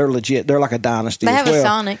 they're legit. They're like a dynasty. They as have well. a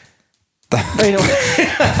Sonic. You know, so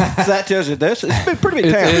that tells you this. It's a pretty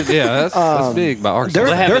big town. That's big by Arkansas.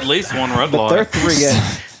 They have they're- at least one red But they're light.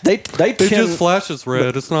 3A. They It tend- just flashes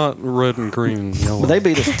red. It's not red and green and yellow. but they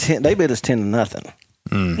beat us 10. They beat us 10-0.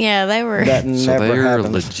 Yeah, they were. That so never they're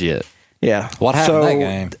happened. legit. Yeah. What happened that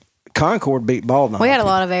game? Concord beat Bald Knob. We had a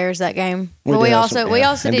lot of errors that game. We But did we have also some- we yeah,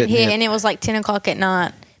 also and didn't didn't hit, hit. and it was like 10 o'clock at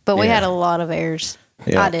night. But we Yeah. had a lot of errors.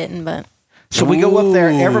 Yeah. I didn't, but So we go up there.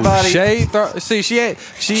 Everybody. These were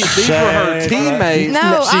her teammates.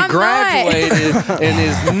 No, she I'm graduated and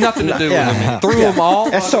is nothing to do with them. Threw them all.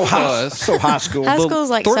 That's so under the high. bus. So high school. high school's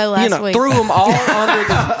like so last week. Threw them all under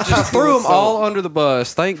the under the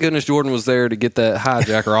bus. Thank goodness Jordan was there to get that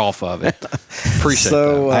hijacker off of it. Appreciate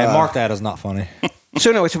So, that. Hey, mark that as not funny. So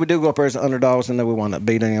anyway, so we do go up there as underdogs, and then we wound up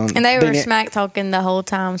beating them. And they were beating it. smack talking the whole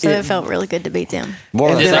time, so Yeah. it felt really good to beat them.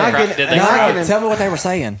 What And were then they I cry- get, did they and I cry? get in- Tell me what they were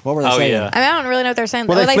saying. What were they Oh, saying? yeah. I mean, I don't really know what they're saying.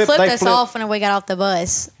 Well, Well, they they flipped- flipped they us flipped- off when we got off the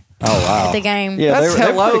bus Oh, wow. at the game. Yeah, That's they were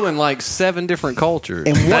hello pretty- in like 7 different cultures.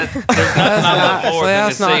 And There's nothing I love more than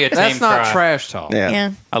to see a team That's not cry. trash talk. yeah.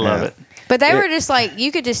 Yeah. I love Yeah. it. But they Yeah. were just like,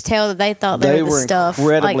 you could just tell that they thought they, They were the were stuff.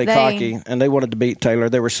 incredibly Like, cocky, and they wanted to beat Taylor.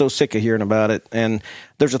 They were so sick of hearing about it. And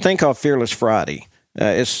there's a thing called Fearless Friday.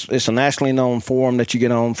 It's a nationally known forum that you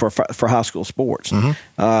get on for high school sports.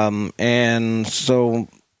 And so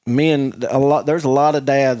there's a lot of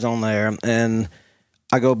dads on there, and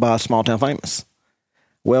I go by Small Town Famous.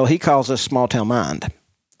 Well, he calls us Small Town Mind,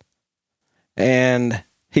 and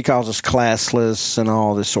he calls us classless and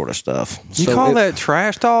all this sort of stuff. You call that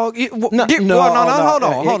trash talk? No, Hold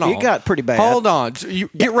on. It got pretty bad. Hold on.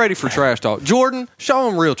 Get ready for trash talk. Jordan, show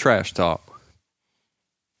him real trash talk.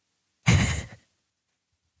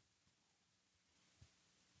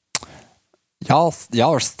 Y'all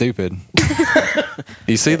are stupid.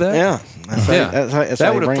 You see that? Yeah, Yeah.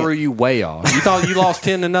 That would have threw you way off. You thought you lost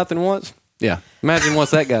 10-0 once? Yeah. Imagine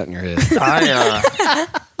once that got in your head.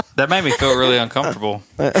 That made me feel really uncomfortable.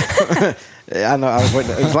 I know. I was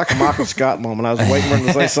waiting. It was like a Michael Scott moment. I was waiting for him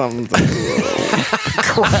to say something.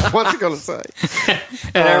 Crap, what's he going to say?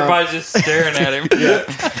 And everybody's just staring at him.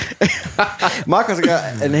 Michael's a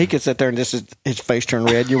guy, and he could sit there and just his face turn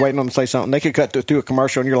red. You're waiting on him to say something. They could cut through a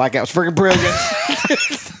commercial, and you're like, "That was freaking brilliant!"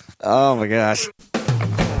 Oh my gosh!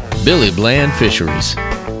 Billy Bland Fisheries.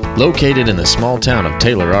 Located in the small town of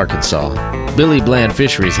Taylor, Arkansas, Billy Bland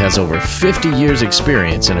Fisheries has over 50 years'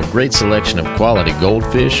 experience in a great selection of quality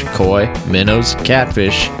goldfish, koi, minnows,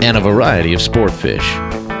 catfish, and a variety of sport fish.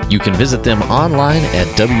 You can visit them online at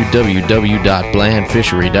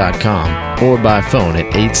www.blandfishery.com or by phone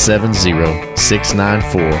at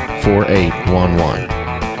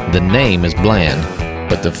 870-694-4811. The name is Bland,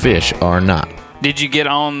 but the fish are not. Did you get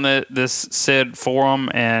on this said forum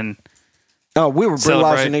and... Oh, we were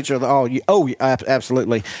brutalizing Celebrate. each other.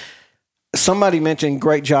 Absolutely. Somebody mentioned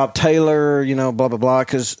great job, Taylor, blah, blah, blah,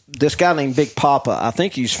 because this guy named Big Papa, I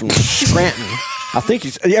think he's from Scranton.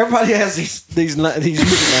 Everybody has these names.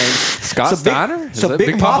 Scott Steiner? Is So that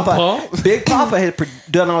Big Papa, Pump? Big Papa had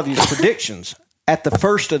done all these predictions at the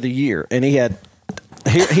first of the year, and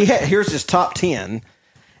here's his top 10,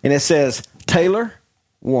 and it says Taylor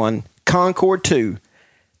 1, Concord 2,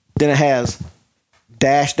 then it has --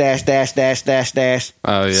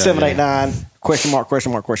 789 ?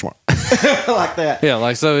 Like that. Yeah,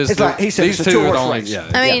 like so. It's like he said. these It's a two are two-horse the only. race.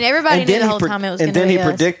 Yeah, I mean, everybody And knew then the he whole time it was going and to then be he us.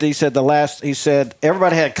 predicted. He said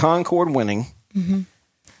everybody had Concord winning. Mm-hmm.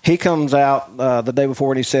 He comes out the day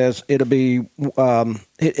before and he says it'll be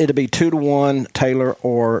 2-1 Taylor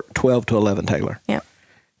or 12-11 Taylor. Yep.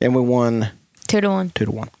 And we won 2-1.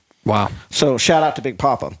 2-1. Wow. So shout out to Big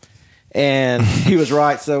Papa. And he was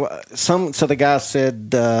right. So the guy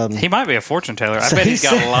said He might be a fortune teller. I So bet he he's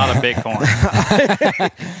got said- a lot of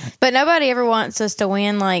Bitcoin. But nobody ever wants us to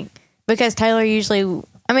win, because Taylor usually.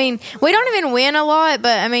 I mean, we don't even win a lot,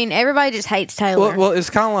 but I mean, everybody just hates Taylor. Well, it's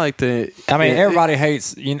kind of like Everybody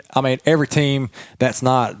hates. Every team that's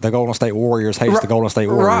not the Golden State Warriors hates the Golden State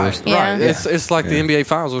Warriors. Right, Yeah. right. It's like the NBA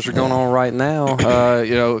Finals, which are going on right now.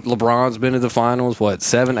 LeBron's been to the finals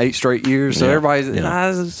 7-8 straight years. So everybody's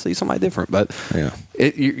I see somebody different, but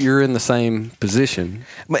you're in the same position.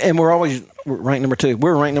 and we're ranked number 2. We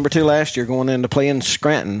were ranked number 2 last year going into playing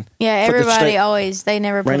Scranton. yeah, for the everybody state. always, they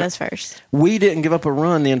never put Right. us first. We didn't give up a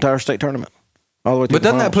run the entire state tournament. All the way to But the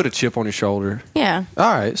doesn't that finals. put a chip on your shoulder? Yeah.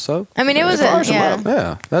 All right, so I mean, it was Far as yeah.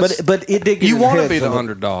 yeah, that's, But it did get you in your want to head be for the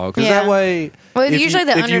underdog because Yeah. that way. Well, if usually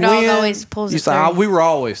the if you underdog win, always pulls You it say, through. we were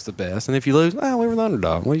always the best, and if you lose, we were the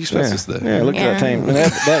underdog. What do you expect us to do? Yeah, look at that Yeah. team. And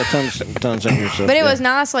that had tons of stuff. But it was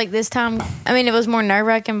nice, this time. I mean, it was more nerve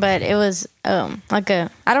wracking, but it was I don't want to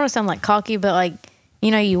sound like cocky, but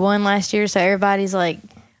you won last year, so everybody's like,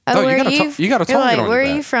 oh, Oh, you where got are a you? you got a You're target on where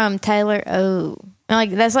your are you back. from, Taylor? Oh,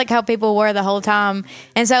 and, that's how people were the whole time,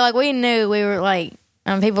 and so we knew we were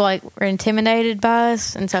people were intimidated by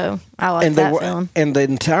us, and so I like and that feeling. and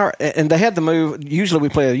they had the move. Usually we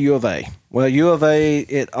play a U of A. Well, U of A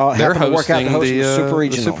it They're happened to work out hosting to host the Super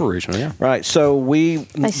Regional. Super Regional, yeah. Right. So we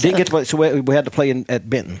didn't suck. get to play. So we had to play at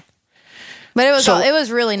Benton. But it was So- it was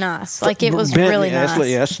really nice. It was Benton, really nice.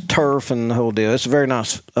 It's turf and the whole deal. It's a very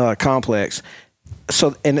nice complex.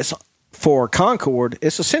 So and it's for Concord.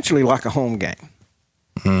 It's essentially like a home game.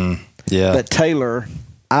 Yeah. But Taylor,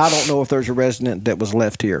 I don't know if there's a resident that was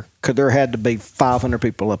left here because there had to be 500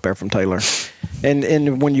 people up there from Taylor.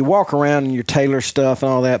 And when you walk around in your Taylor stuff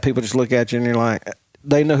and all that, people just look at you and you're like,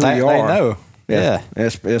 they know who you They are. know. Yeah.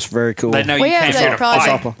 It's very cool. They know you We have can't get a fight.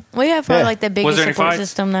 Softball. We have Yeah. the Was biggest there any support fights?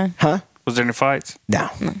 system though. Huh? Was there any fights? No,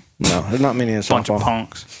 there's not many in Bunch of softball.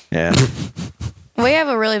 punks. Yeah, We have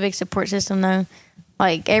a really big support system though.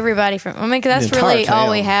 Everybody from, because that's The entire really all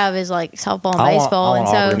town. we have is softball and I baseball, want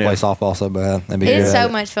Auburn and to so play softball so bad. That'd be it's good. so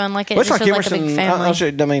much fun. It Well, it's just like feels like a big Emerson.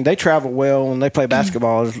 family. I mean, they travel well when they play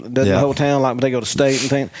basketball. The Yeah. whole town, like when they go to state and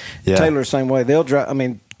things. Yeah. Taylor the same way. They'll drive. I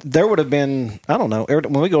mean, there would have been. I don't know.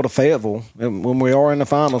 When we go to Fayetteville, when we are in the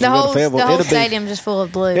finals, The we go whole to Fayetteville. the whole it'd be stadium just full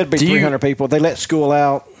of blue. it'd be Do you- 300 people. They let school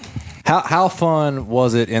out. How fun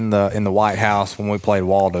was it in the White House when we played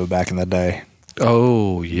Waldo back in the day?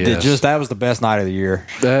 Oh yes, That was the best night of the year.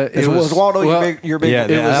 Was Waldo your big Yeah,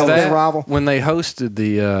 It was that was that rival? when they hosted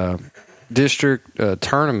the district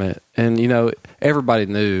tournament, and everybody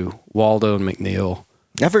knew Waldo and McNeil.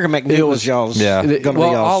 I figured McNeil was y'all's. Yeah. Going to be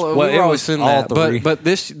Well, y'all's. we it were always was in all that, three. but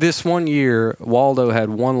this one year, Waldo had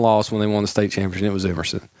one loss when they won the state championship. It was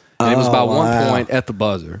Emerson, and it was by 1 point at the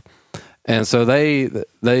buzzer, and so they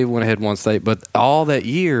went ahead and won state. But all that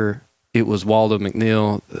year, it was Waldo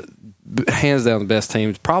McNeil, hands down the best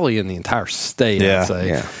team, probably in the entire state. Yeah. I'd say,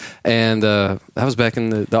 Yeah. and that was back in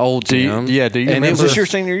the old Do you- gym. yeah, do you And remember- it was this was- your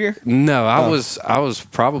senior year? No, I was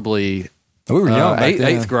probably We were young back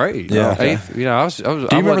then. Eighth grade. Yeah. Eighth. You know, I was. Do you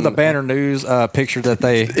remember the Banner News picture that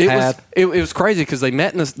they had? It was crazy because they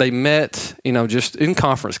met, you know, just in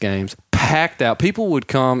conference games, packed out. People would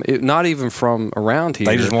come, not even from around here.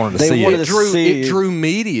 They just wanted to see it. It drew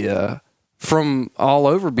media from all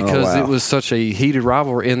over because it was such a heated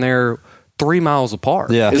rivalry, and they're 3 miles apart.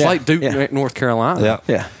 Yeah. It's like Duke, North Carolina.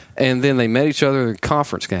 Yeah. And then they met each other in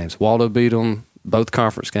conference games. Waldo beat them both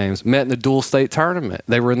conference games. Met in the dual state tournament.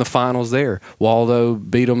 They were in the finals there. Waldo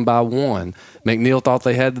beat them by 1. McNeil thought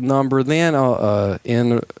they had the number then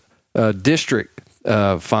in district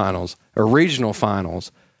finals or regional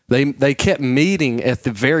finals. They kept meeting at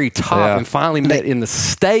the very top and finally met in the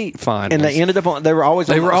state finals. And they ended up on. They were always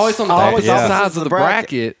on the sides of the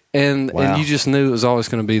bracket, and you just knew it was always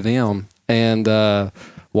going to be them. And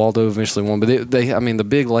Waldo eventually won, but the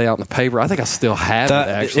big layout in the paper. I think I still have it.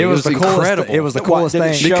 Actually, it was incredible. It was the coolest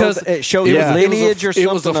thing because it showed lineage or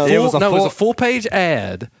something. It was a full page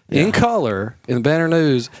ad in color in the Banner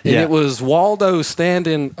News, and it was Waldo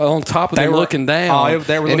standing on top of them looking down,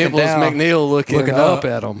 they were looking and it was down, McNeil looking up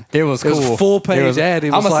at them. It was cool. It was a full page ad.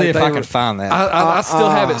 I'm gonna see if I can find that. I still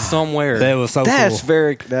have it somewhere. That was so cool.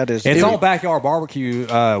 It's on Backyard Barbecue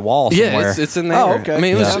wall somewhere. Yeah, it's in there. Oh, okay. I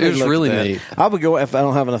mean, it was really neat. I would go if I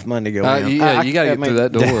don't have enough money to go in. Yeah, you got to get through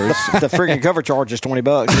that door. The freaking cover charge is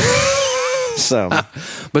 $20. So,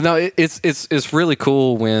 but no, it's really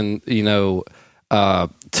cool when you know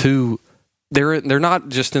they're not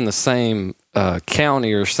just in the same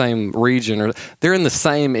county or same region, or they're in the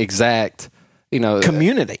same exact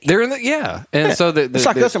community. They're in the and so it's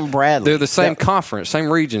like us and Bradley. They're the same conference,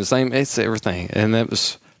 same region, same. It's everything, and that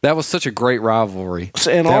was such a great rivalry.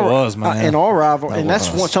 So in our rivalry, and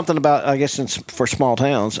that's something about, I guess, for small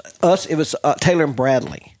towns. It was Taylor and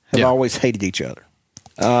Bradley have always hated each other.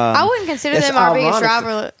 I wouldn't consider them our biggest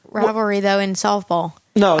rivalry, though, in softball.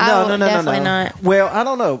 No, definitely not. Well, I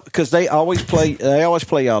don't know because they always play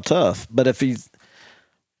y'all tough. But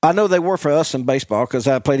I know they were for us in baseball because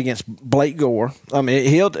I played against Blake Gore. I mean,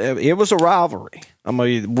 it was a rivalry. I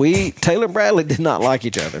mean, Taylor and Bradley did not like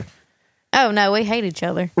each other. Oh no, we hate each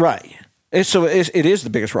other. Right. It is the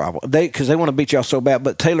biggest rival. Because they want to beat y'all so bad,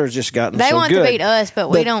 but Taylor's just gotten so good. They want to beat us, but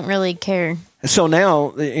we don't really care. So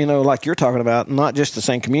now, like you're talking about, not just the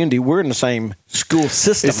same community, we're in the same school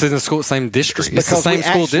system. It's in the same district. It's the same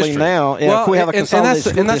school district. Now, we have a consolidated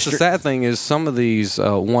school and that's district. the sad thing is some of these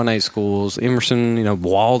 1A schools, Emerson,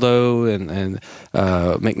 Waldo and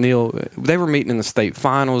McNeil, they were meeting in the state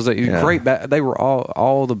finals. They were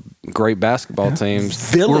all the great basketball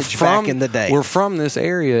teams. Village back in the day. We're from this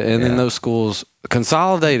area, and then those schools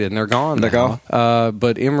consolidated and they're gone.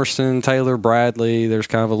 But Emerson, Taylor, Bradley, there's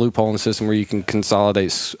kind of a loophole in the system where you can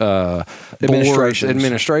consolidate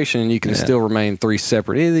administration, and you can still remain 3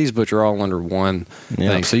 separate entities, but you're all under one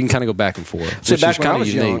thing. So you can kind of go back and forth. So which is kind of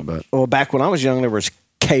unique. Back when I was young, there was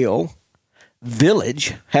Kale.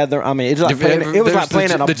 Village had their. I mean, it was like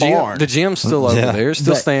playing in a barn. The gym's still over there,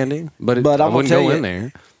 still standing, but I wouldn't go in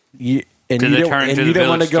there. Did they turn into the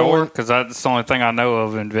Village store? Because that's the only thing I know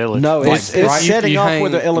of in Village. No, it's setting off where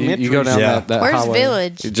the elementary. You go down that Where's highway,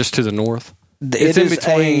 Village? just to the north. It's in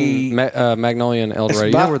between Magnolia and El Dorado.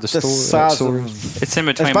 You know where the store is? It's in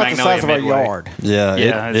between it's about Magnolia the size and of our Midway. yard.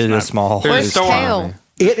 Yeah, it is small. Where's Kale?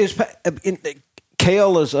 It is.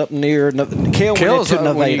 Kale is up near. Kale went into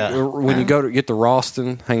Nevada. When you go to get to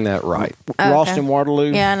Ralston, hang that right. Ralston,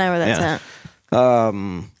 Waterloo. Yeah, I know where that's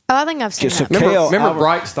at. I think I've seen that. Remember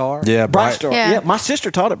Bright Star? Yeah, Bright Star. Yeah, my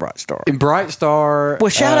sister taught at Bright Star. In Bright Star. Well,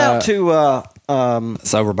 shout out to.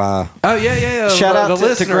 It's over by. Oh yeah. Shout out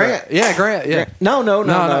to Grant. Yeah, Grant. Yeah. No,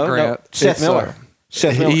 not Grant. Seth Miller.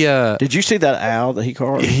 Seth Miller. Did you see that owl that he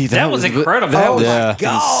carved? That was incredible. Oh my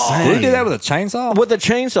God! Did he do that with a chainsaw? With a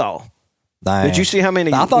chainsaw. Dang. Did you see how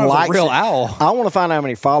many? I thought likes it was a real owl. I want to find out how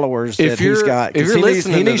many followers that he's got. If you're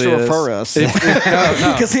listening he needs to to this, refer us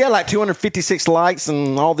because he had like 256 likes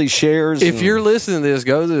and all these shares. If you're listening to this,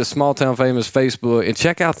 go to the Small Town Famous Facebook and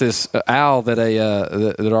check out this owl that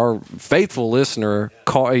that our faithful listener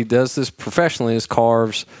he does this professionally. He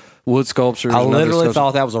carves wood sculptures. I literally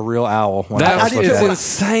thought that was a real owl. That is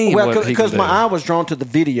insane. Well, because my eye was drawn to the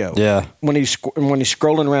video. Yeah. When he's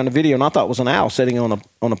scrolling around the video, and I thought it was an owl sitting on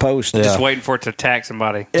a post. Just waiting for it to attack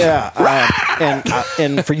somebody. Yeah.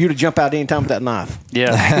 And for you to jump out any time with that knife.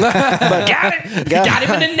 Yeah. But got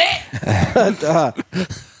him in the neck.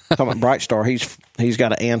 Talking about Bright Star, he's He's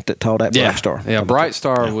got an aunt that taught at Bright Star. Yeah, Bright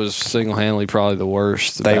Star was single-handedly probably the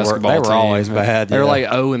worst. They were basketball team. always bad. They were yeah. like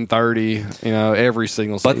 0-30, every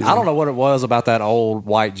single season. But I don't know what it was about that old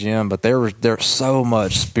white gym, but there's so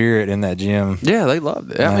much spirit in that gym. Yeah, they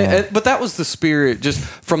loved it. I mean, but that was the spirit just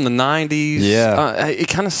from the 90s. Yeah. It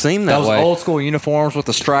kind of seemed that Those way. old school uniforms with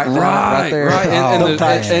the stripe right there. Right. And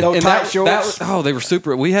tight shorts. They were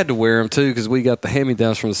super. We had to wear them too because we got the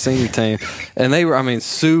hand-me-downs from the senior team, and they were,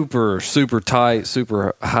 super, super tight,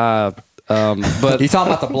 super high. But You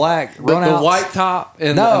talking about the black the runouts? white top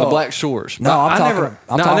and the black shorts. No, I never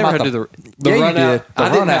had to do the Yeah, you run out. did. The I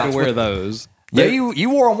didn't have runouts to wear with- those. Yeah, you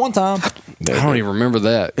wore them one time. I don't even remember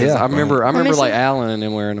that. Yeah. I remember me like see. Allen and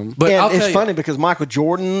them wearing them. But And I'll it's tell you- funny because Michael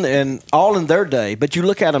Jordan and all in their day, but you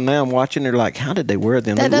look at them now and watching, they're like, how did they wear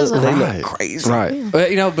them? That They does look, look they right. look crazy. Right.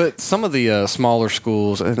 But some of the smaller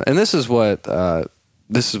schools, and this is what I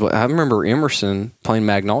remember Emerson playing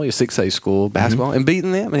Magnolia 6A school basketball and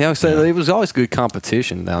beating them. And so it was always good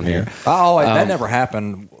competition down here. That never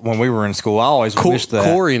happened when we were in school. I always wished that.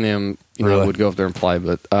 Corey and them Really? would go up there and play,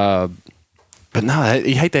 but no,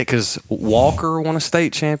 you hate that because Walker won a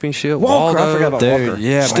state championship. Walker, I Waldo. forgot about Dude, Walker.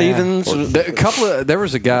 yeah, man. Stevens. There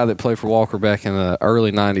was a guy that played for Walker back in the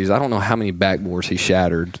early 90s. I don't know how many backboards he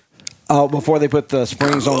shattered. Oh, before they put the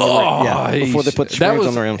springs on the rim. Yeah, before they put the springs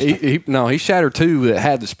on the rims. He shattered two that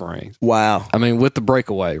had the springs. Wow. I mean, with the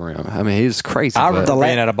breakaway rim. I mean, he's crazy. I but- remember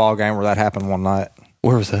being at a ball game where that happened one night.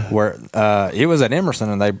 Where was that? Where it was at Emerson,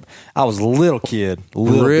 and I was a little kid.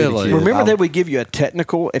 Really? Kid. Remember they would give you a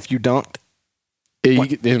technical if you dunked?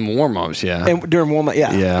 In warm-ups, yeah. And during warm-up,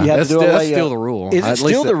 Yeah. You had That's to do a that's layup. still the rule. Is it At still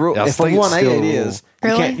least the rule? I If for think it's 1A still it the rule. is.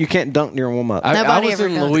 Really? You can't dunk during warm-up. I Nobody was ever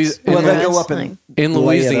in dunks. Louis- Well, they Yeah, go that's up and like- In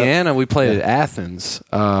lay it up. Louisiana, we played at Athens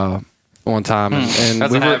one time, and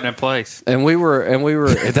That's we a were happening place. and we were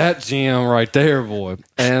at that gym right there, boy.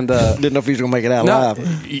 And Didn't know if he was going to make it out no,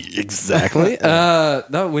 live. exactly.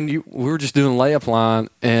 No, we were just doing layup line,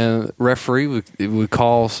 and referee would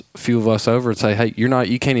call a few of us over and say, "Hey,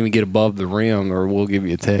 you can't even get above the rim, or we'll give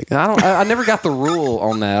you a tech." I never got the rule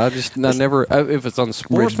on that. I never if it's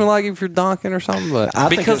unsportsmanlike if you're dunking or something. But I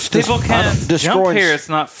think Because it's just- people can't jump destroying- here. It's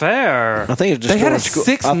not fair. I think it's they had a destroying school. I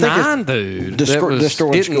think it's 6'9" dude. that was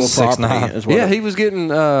destroying getting school property. 6'9". Is what Yeah, it- he was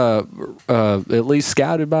getting at least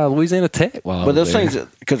scouted by Louisiana Tech. While I But was those there. things,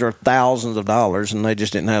 because they're thousands of dollars, and they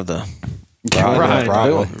just didn't have the Right,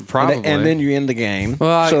 probably. probably. And then you end the game.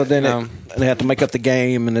 Well, so then you know. they have to make up the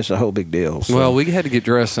game, and it's a whole big deal. So. Well, we had to get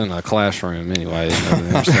dressed in a classroom anyway.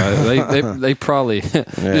 So they probably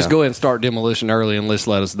just go ahead and start demolition early and let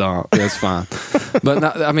us dunk. That's fine. But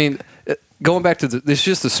not, I mean, going back to it's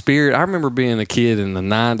just the spirit. I remember being a kid in the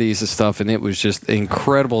 90s and stuff, and it was just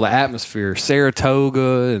incredible. The atmosphere,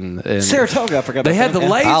 Saratoga and Saratoga, I forgot They about had the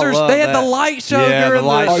that. I lasers. love They had that. the light show Yeah, during the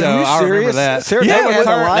light Are show. you I remember serious? that. Saratoga Yeah, had a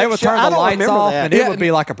light They would show? turn I the don't lights remember off, that. and it Yeah. would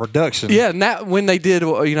be like a production. Yeah, now when they did,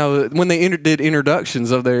 when they did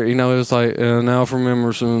introductions of their, it was like now from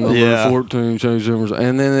Emerson, number Yeah. 14, change Emerson,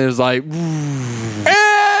 and then it was like, and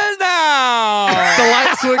now the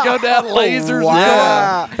lights would go down, lasers.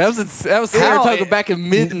 Wow. Would go out. That was Saratoga back in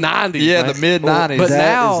mid 90s. Yeah, man. the mid-90s. But That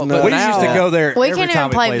now, is nuts. We used to go there. We every can't time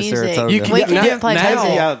even play played music. Saratoga. We can't even play now- music.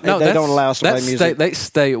 Yeah, they that's- don't allow us to play that's music.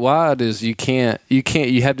 statewide is you can't.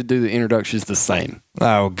 You have to do the introductions the same.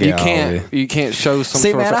 Oh, God. You can't show some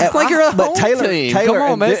See, sort man, of. I- It's like you're a but home Taylor- team. Taylor,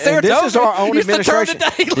 Come on, man. and this is our own used to turn the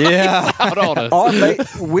administration. daylights Yeah. out on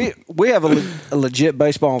us. We have a legit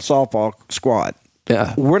baseball and softball squad.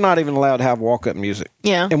 Yeah. We're not even allowed to have walk-up music.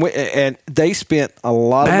 Yeah. And they spent a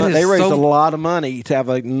lot of That money. is They raised so- a lot of money to have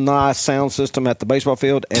a nice sound system at the baseball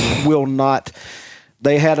field, and will not.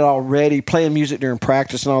 They had it already playing music during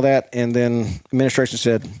practice and all that, and then administration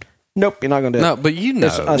said, "Nope, you're not going to do it." No, but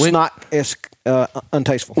It's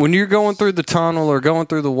untasteful. when you're going through the tunnel or going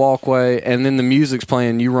through the walkway, and then the music's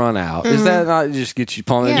playing, you run out. Is that not just get you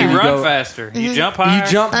pumping? Yeah. You run go- faster. You jump higher.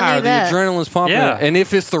 You jump I higher. knew The that. adrenaline's pumping. Yeah. And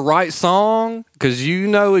if it's the right song, because you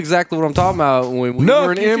know exactly what I'm talking about when we No,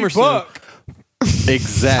 were in Kiffy Emerson. Buck.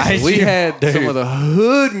 Exactly. We had some of the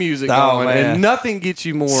hood music Oh, going, man. and nothing gets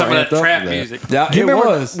you more Some of amped that up trap than that. music. Yeah, Do you it remember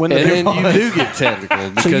was. when And the- then you do get technical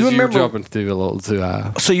because you you're remember- jumping a little too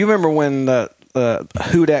high. So you remember when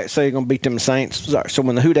Houdat say you're going to beat them Saints? So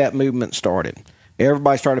when the Houdat movement started,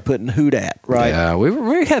 everybody started putting Houdat, right? Yeah,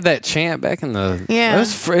 we had that chant back in the Yeah. It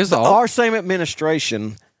was all, Our same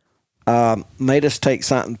administration made us take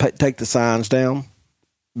the signs down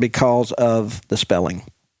because of the spelling,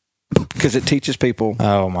 because it teaches people.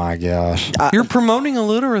 Oh, my gosh. you're promoting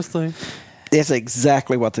illiteracy. That's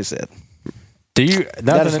exactly what they said.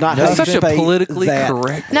 That is not That's how such you a say politically that.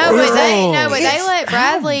 correct. No, but they let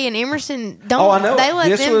Bradley and Emerson don't. I know. They let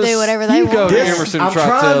This them was- do whatever they You go want. to Emerson and I'm try to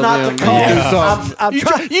trying tell not them to call to do you. something. I'm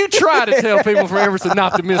You try to tell people from Emerson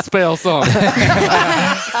not to misspell something.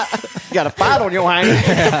 You got a fight on your hands.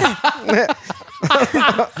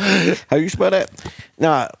 How you spell that?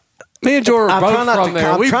 No. Me and Jordan I'm are trying both not from to-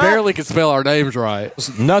 there. I'm We trying- barely could spell our names right.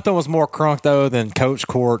 Nothing was more crunk though than Coach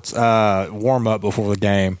Court's warm up before the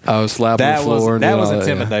game. I was slapping That the floor. was and that doing was all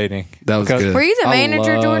intimidating. That was Because good. Were you the I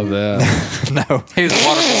manager, love Jordan? that. No, He was a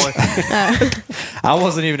water boy. I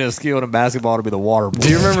wasn't even as skilled in basketball to be the water boy. Do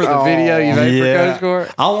you remember the video you made for Coach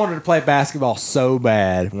Court? I wanted to play basketball so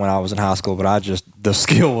bad when I was in high school, but the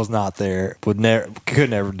skill was not there. Could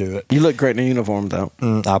never do it. You look great in a uniform, though.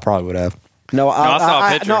 I probably would have. No, I saw a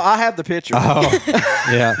picture. I have the picture.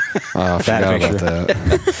 Yeah, Oh, I forgot about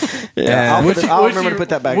that. yeah, I'll remember to put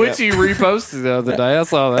that back Which up. you reposted the other day. I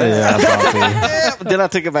saw that. yeah, I saw it. Then I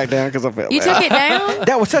took it back down because I felt You bad. took it down.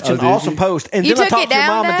 That was such an did awesome you? post. And You then I took talked it to your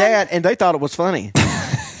down, mom and Dad? dad, and they thought it was funny.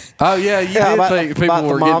 Oh, yeah. You Yeah, did about- think people about the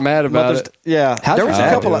were getting mom- mad about Mother's- it. Yeah, How's there was a your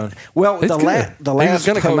couple dad of. Well, It's the good. last. He was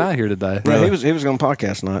going to come post- out here today. Yeah, he was going to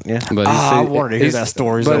podcast night. Yeah, But I wanted to hear that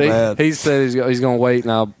story so bad. He said he's going to wait,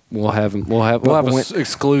 and we'll have an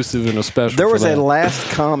exclusive and a special. there was for a that.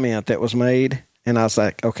 last comment that was made, and I was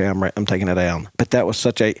like, okay, I'm taking it down. But that was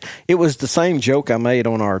it was the same joke I made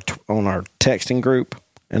on our texting group.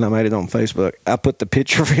 And I made it on Facebook. I put the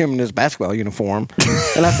picture of him in his basketball uniform.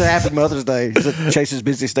 And I said, Happy Mother's Day. It's Chase's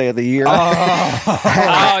busiest day of the year.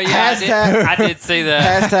 Oh yeah, I did see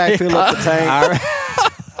that. Hashtag fill up the tank.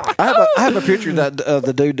 I have a picture of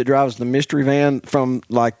the dude that drives the mystery van from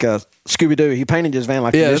like Scooby Doo. He painted his van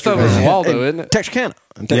like Yeah, a it's mystery over van. in Waldo, isn't it? Texarkana.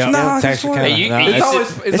 Yeah, No, Texarkana. Hey, you- No, you- It's It's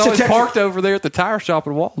always a Texas- parked over there at the tire shop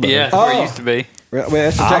in Waldo. Yeah, that's where it used to be. Well,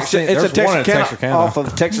 it's a I've seen- it's a there's one in Texarkana Texarkana. off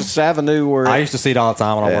of Texas Avenue where I used to see it all the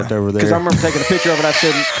time when I worked over there. Because I remember taking a picture of it. I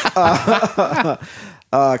said,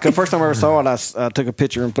 because the first time I ever saw it, I took a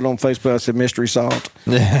picture and put it on Facebook. I said, mystery solved.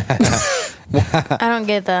 I don't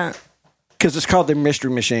get that. Because it's called the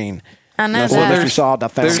Mystery Machine. I know That's that. mystery solved. I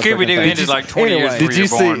found the Scooby Doo freaking thing. ended like 20 years Anyway, before Did you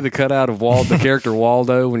you were see born. the cutout of the character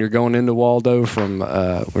Waldo when you're going into Waldo from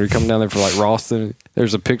when you're coming down there for like Ralston?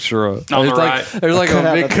 There's a picture of On the there's like, right. There's like a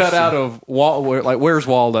cutout big of the cutout of where's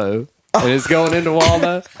Waldo? And it's going into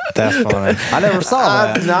Waldo. That's funny. I never saw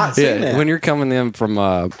I've that. not seen that. When you're coming in from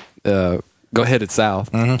go headed south,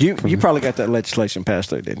 You probably got that legislation passed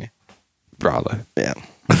through, didn't you? probably. Yeah.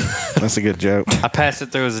 That's a good joke. I passed it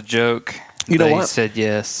through as a joke. You know They what? said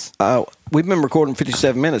yes. We've been recording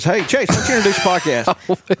 57 minutes. Hey, Chase, why don't you introduce your podcast?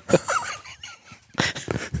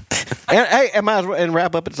 And hey, I might as well and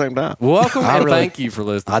wrap up at the same time. Welcome and really- thank you for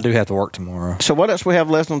listening. I do have to work tomorrow. So what else we have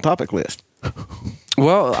left on the topic list?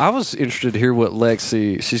 Well, I was interested to hear what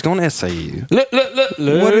Lexi. She's going to SAU.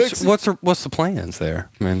 What's the plans there?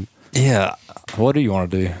 I mean, Yeah. What do you want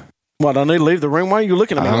to do? What, I need to leave the room? Why are you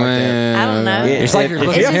looking at me like that? I don't know. Yeah, It's like you're if-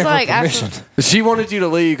 looking It's at just him like for after, permission. she wanted you to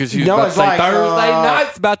leave because she was No, about to it's say like, Thursday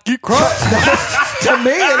night's about to get crushed. To me,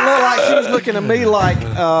 it looked like she was looking at me like,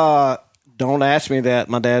 don't ask me that.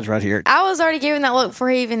 My dad's right here. I was already giving that look before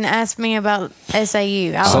he even asked me about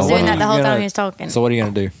SAU. I So was what doing are that you the whole gonna- time he was talking. So what are you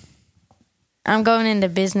going to do? I'm going into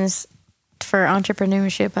business for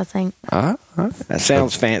entrepreneurship, I think. That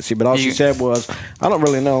sounds fancy, but all she said was, I don't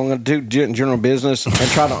really know. I'm going to do general business and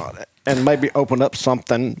try to, and maybe open up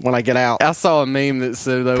something when I get out. I saw a meme that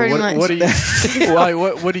said, though, Pretty much. what do you like,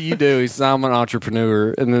 what do you do? He says, I'm an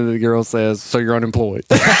entrepreneur. And then the girl says, so you're unemployed.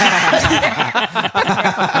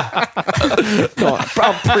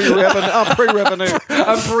 I'm pre-revenue.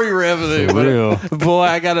 I'm pre-revenue. Real. Boy,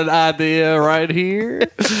 I got an idea right here.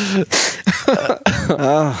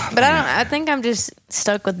 But I think I'm just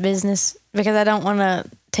stuck with business because I don't want to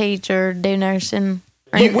teach or do nursing.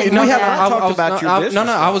 Or anything like haven't that. talked about your business,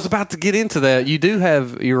 No, I was about to get into that.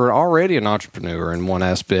 You're already an entrepreneur in one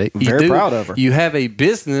aspect. Very proud of her. You have a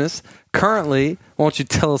business currently. Why don't you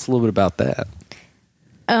tell us a little bit about that?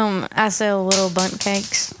 I sell little bunt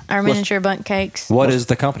cakes or miniature bunt cakes. What is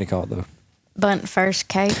the company called, though? Bunt first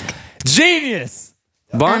cake. Genius!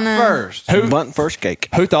 Bunt know. first. Bunt first cake.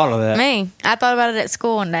 Who thought of that? Me. I thought about it at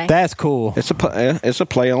school one day. That's cool. It's a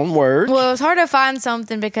play on words. Well, it was hard to find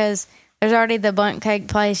something because there's already the bunt cake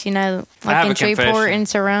place, I like have in a Shreveport confession. and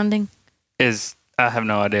surrounding. I have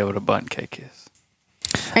no idea what a bunt cake is.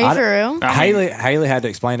 Are you for real? I mean- Haley had to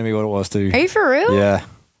explain to me what it was, too. Are you for real? Yeah.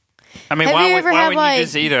 I mean, Have why you would, ever why had, would like- you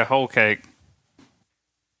just eat a whole cake?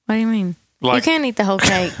 What do you mean? Like- you can't eat the whole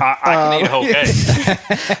cake. I can eat a whole cake.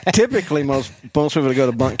 Typically, most people that go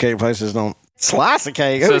to bunt cake places don't. Slice of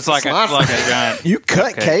cake. So it's like a giant. You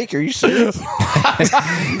cut cake? Are you serious?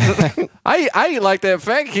 I eat like that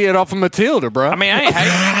fat kid off of Matilda, bro. I mean, I ain't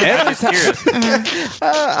hating. I'm just curious.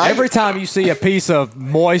 Every time you see a piece of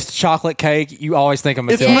moist chocolate cake, you always think of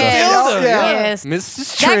It's Matilda. Matilda. Yes.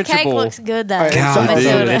 Mrs. That cake Trenchable. looks good though. God,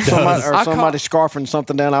 Matilda. dude, it Somebody scarfing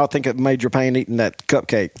something down. I would think it Major Payne eating that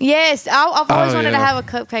cupcake. Yes, I've always wanted to yeah. have a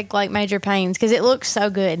cupcake like Major Payne's because it looks so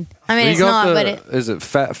good. I mean, You it's got not, but it. is it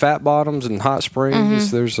Fat Bottoms and Hot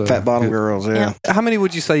Springs? There's a Fat bottom girls, yeah. How many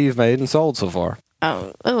would you say you've made and sold so far?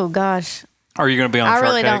 Oh gosh. Are you going to be on I Shark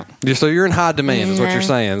really Tank? don't. Yeah, so you're in high demand, is what No. you're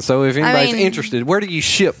saying. So if anybody's mean- interested, where do you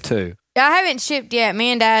ship to? I haven't shipped yet.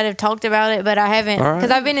 Me and Dad have talked about it, but I haven't All right.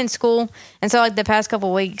 because I've been in school, and so like the past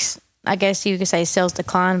couple weeks, I guess you could say sales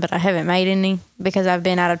decline, but I haven't made any because I've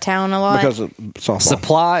been out of town a lot. Because of softball.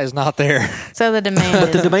 Supply is not there. So the demand.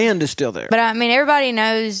 But the is- demand is still there. But I mean, everybody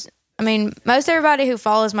knows. I mean, most everybody who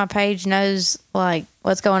follows my page knows like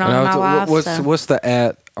what's going on in my life. What's the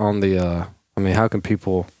at on the? I mean, how can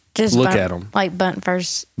people just look bunt, at them? like Bunt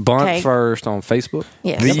First. Bunt Cake. First on Facebook.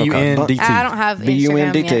 Yes. BUNDT. I don't have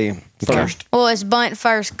Instagram BUNDT yet. first. Well, it's Bunt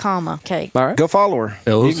First, cake. All right. Go follow her.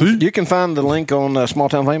 LLC. You can find the link on Small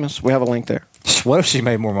Town Famous. We have a link there. What if she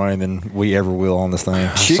made more money than we ever will on this thing?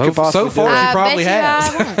 She So- could possibly so far, do it. she probably bet you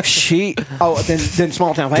has. I won't. She then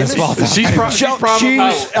Small Town Famous. Small Town She's probably.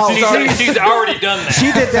 She's already done that.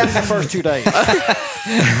 She did that in the first 2 days. Yeah.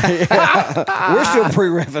 We're still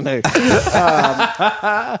pre-revenue.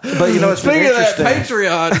 But it's been Speaking of that, interesting.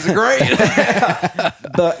 Patreon is great.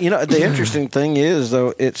 But the interesting thing is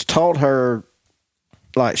though, it's taught her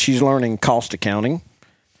like she's learning cost accounting.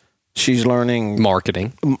 She's learning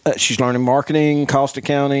Marketing. marketing, cost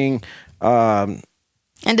accounting, And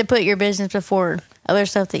to put your business before other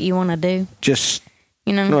stuff that you want to do. just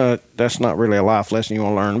You know. that's not really a life lesson you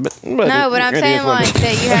want to learn. But I'm saying like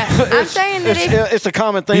that you have. I'm saying that if it's a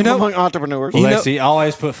common thing among entrepreneurs. Lexi,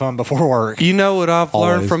 always put fun before work. You know what I've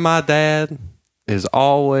learned Always. from my dad is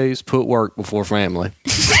always put work before family.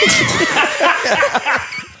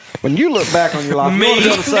 When you look back on your life, you want to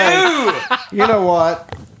be able to say, you know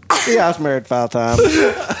what? Yeah, I was married 5 times.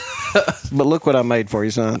 But look what I made for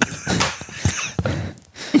you, son.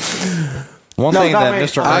 One No, thing not that me.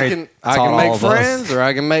 Mr. I Ernie can taught make all of us- friends or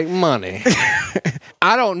I can make money.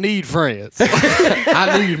 I don't need friends.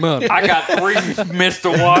 I need money. I got 3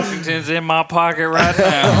 Mr. Washingtons in my pocket right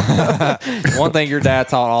now. One thing your dad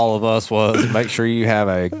taught all of us was make sure you have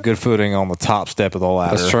a good footing on the top step of the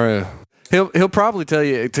ladder. That's true. He'll probably tell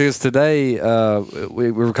you because today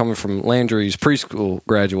we were coming from Landry's preschool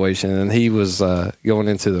graduation and he was going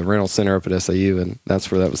into the rental center up at SAU and that's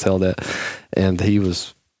where that was held at, and he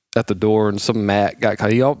was at the door and some mat got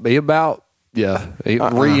caught. He about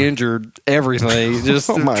re-injured everything, just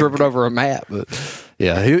tripping over a mat. But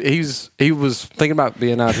yeah, he was thinking about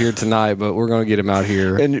being out here tonight, but we're going to get him out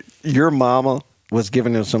here. And your mama was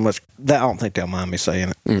giving him so much that I don't think they'll mind me saying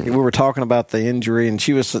it. We were talking about the injury, and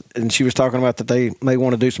she was talking about that they may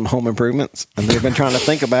want to do some home improvements, and they've been trying to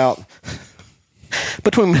think about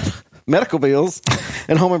between medical bills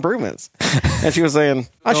and home improvements. And she was saying,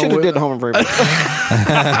 I should have did the home improvement.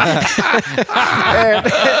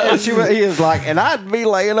 and he was like, and I'd be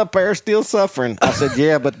laying up there still suffering. I said,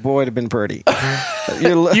 yeah, but boy, it'd have been pretty.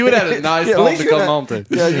 You would have had a nice at home least to you come would home to.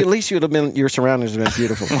 Yeah, at least you'd have been. Your surroundings would have been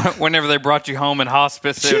beautiful. Whenever they brought you home in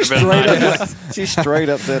hospice, it She would have been straight nice. up, she straight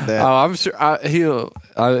up said that. Oh, I'm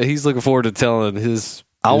sure he's looking forward to telling his.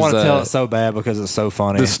 I want to his, tell it so bad because it's so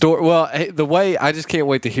funny. the story. Well, the way I just can't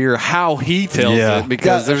wait to hear how he tells it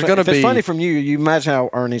because there's going to if be. it's funny from you. You imagine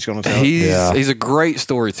how Ernie's going to tell it. He's a great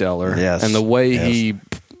storyteller. Yes. And the way Yes. he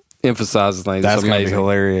emphasizes things That's is going to be amazing.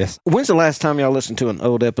 hilarious. When's the last time y'all listened to an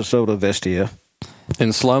old episode of STF?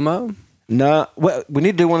 In slow mo. No, well, we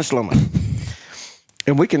need to do one in slow mo,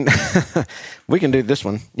 and we can do this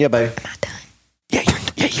one. Yeah, baby. I'm not done. Yeah,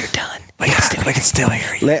 you're done. We can still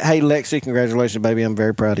hear you. Hey, Lexi, congratulations, baby. I'm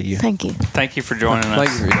very proud of you. Thank you. Thank you for joining us.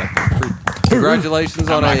 Thank you for that. Congratulations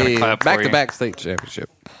on not gonna a clap for back-to-back state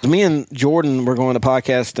championship. Me and Jordan were going to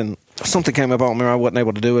podcast, and something came up. I don't remember. I wasn't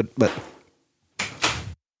able to do it, but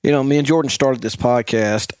me and Jordan started this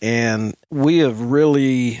podcast, and we have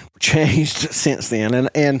really changed since then.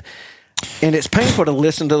 And it's painful to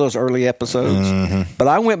listen to those early episodes. But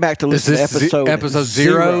I went back to Is listen this to episode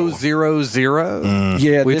 000?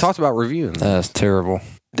 Yeah, We talked about reviewing. That's terrible.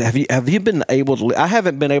 Have you been able to? I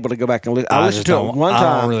haven't been able to go back and listen. I listened to it one I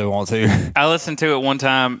time. don't really want to. I listened to it one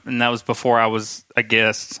time, and that was before I was a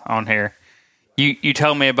guest on here. You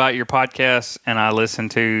told me about your podcast, and I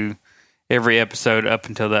listened to every episode up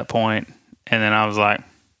until that point, and then I was like,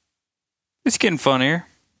 it's getting funnier.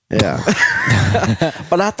 Yeah.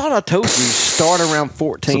 But I thought I told you start around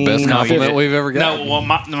 14. Best No, you compliment didn't. we've ever got. No, well,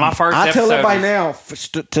 my first I tell episode. everybody now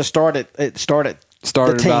to start at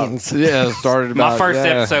Started the about teens. started about My first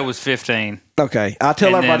yeah. episode was 15, Okay. I tell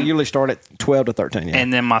And everybody then- usually start at 12 to 13. Yeah.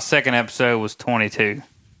 and then my second episode was 22,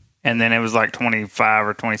 and then it was like 25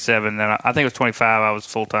 or 27. Then I think it was 25. I was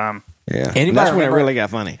full time. yeah. Anybody And that's when it remember- really got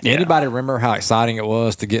funny. Anybody remember how exciting it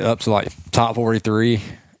was to get up to like top 43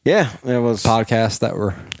 Yeah. It was podcasts that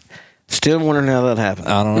were? still wondering how that happened.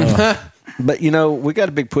 I don't know. But, we got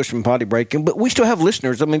a big push from Potty Breaking, but we still have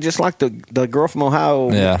listeners. I mean, just like the girl from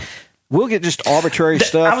Ohio. Yeah. We'll get just arbitrary I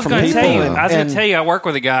stuff was from going to people. tell you. and- I was going and- to tell you. I work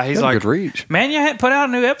with a guy. He's Got like, good reach. "Man, you hadn't put out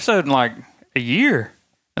a new episode in like a year."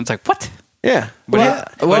 And it's like, "What?" Yeah.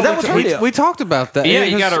 Well, that was her deal. we talked about that. Yeah, It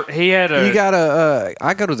you was- got to. He had a. You gotta.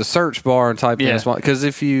 I go to the search bar and type Yeah. in because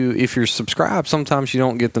if you're subscribed, sometimes you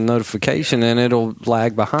don't get the notification and it'll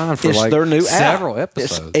lag behind for It's like their new several app.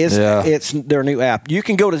 episodes. It's their new app. You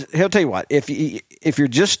can go to. He'll tell you what. If you're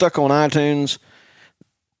just stuck on iTunes,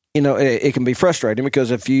 it can be frustrating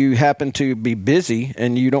because if you happen to be busy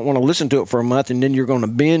and you don't want to listen to it for a month and then you're going to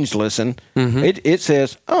binge listen, it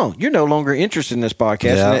says, "Oh, you're no longer interested in this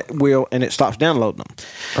podcast," Yeah. and it stops downloading them.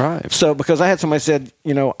 Right. So because I had somebody said,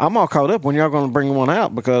 I'm all caught up when y'all going to bring one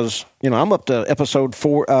out because I'm up to episode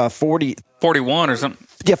 40. 41 or something.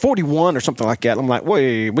 Yeah, 41 or something like that. I'm like,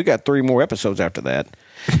 wait, we got 3 more episodes after that.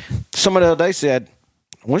 Somebody the other day said,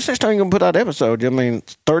 when's next time you going to put out an episode? I mean,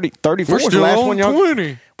 34 We're is the still last on one y'all.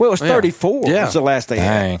 20. Well, it was 34 Yeah. was the last day.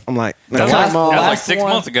 Dang. I'm like, That was, come on. that was like last 6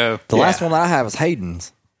 one- months ago. The last one that I have is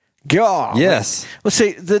Hayden's. God. Yes. Well,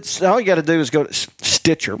 see, that's all you got to do is go to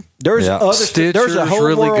Stitcher. There's Yeah. there's a Stitcher's whole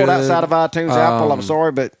really world good. outside of iTunes, Apple. I'm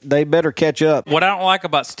sorry, but they better catch up. What I don't like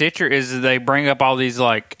about Stitcher is that they bring up all these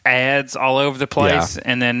like ads all over the place,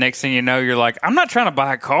 and then next thing you know, you're like, "I'm not trying to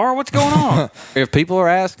buy a car. What's going on?" If people are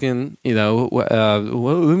asking, well,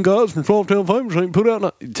 them guys from Small Town Famous ain't put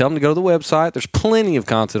out. Tell them to go to the website. There's plenty of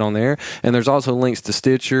content on there, and there's also links to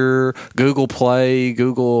Stitcher, Google Play,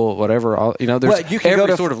 Google whatever. There's Well, you can every go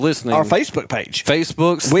to sort of listening. our Facebook page.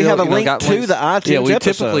 Facebook. We still, have a link got to links. the iTunes Yeah, we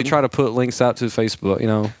episode. typically try to put links out to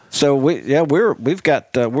Facebook. So we've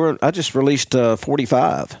got I just released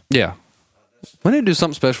 45. Yeah, we need to do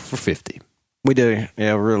something special for 50. We do,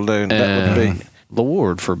 yeah, we really do. That would be.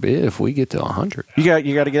 Lord forbid if we get to 100. You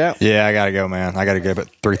got to get out. Yeah, I got to go, man. I got to go up at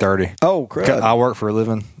 3:30. Oh, crap! I work for a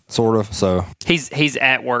living, sort of. So he's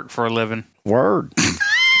at work for a living. Word.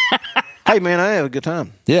 Hey, man, I had a good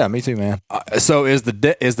time. yeah, me too, man. So is the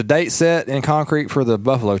date set in concrete for the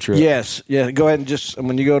Buffalo trip? Yes, yeah. Go ahead and just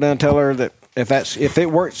when you go down, tell her that if it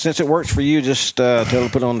works, since it works for you, just tell her to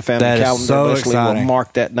put it on the family That is calendar. so Leslie will exciting.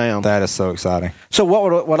 mark that down. That is so exciting. So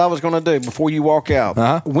what I was going to do before you walk out?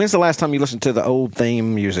 Uh-huh. When's the last time you listened to the old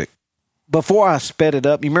theme music? Before I sped it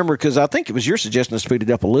up, you remember? Because I think it was your suggestion to speed it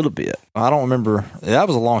up a little bit. I don't remember. That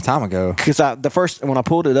was a long time ago. Because when I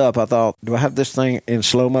pulled it up, I thought, do I have this thing in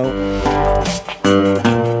slow mo?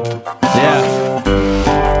 Yeah.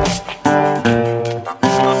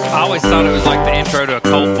 I always thought it was like the intro to a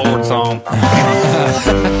Colt Ford song.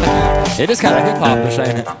 It is kind of hip hop-ish,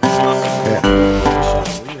 ain't it?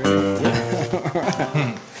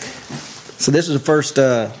 So this is the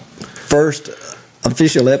first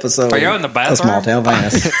official episode. Are you in the bathroom? of Small Town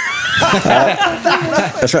Vaness.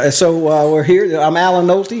 That's right. So we're here. I'm Alan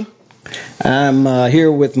Nolte. I'm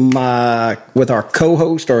here with our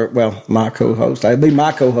co-host, my co-host. I'd be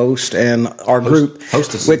my co-host and our group,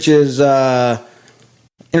 hostess. which is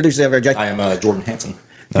introduce yourself, Jay. I am Jordan Hansen.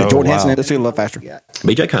 Jordan wow. Hansen. Let's do it a little faster.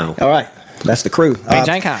 BJ Kyle. All right. That's the crew.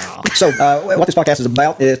 So, what this podcast is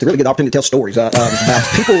about is to really get the opportunity to tell stories about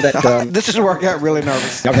people that. This is where I got really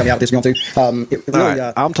nervous. Y'all got me out this going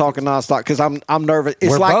to. I'm talking nonstop because I'm nervous. It's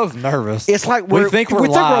We're like both nervous. it's like we think we're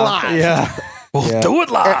live. live. Yeah. Do it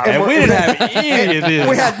live. And we didn't have any of this.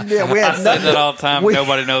 We had I say nothing. that all the time. We-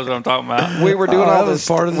 Nobody knows what I'm talking about. We were doing that all was this.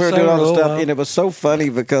 part of the we were doing all this show, stuff, huh? and it was so funny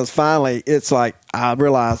because finally it's like I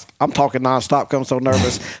realized I'm talking nonstop. 'Cause I'm so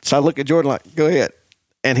nervous, so I look at Jordan like, "Go ahead,"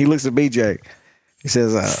 and he looks at BJ. He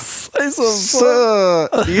says, "So,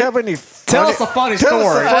 do you have any? Tell us a funny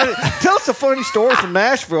story." Tell us a funny story from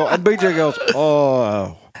Nashville." And BJ goes,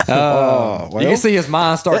 "Oh, well, You can see his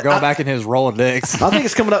mind start going back in his Rolodex. I think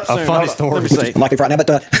it's coming up soon. A funny Hold on, story. Let me see. Might be right now,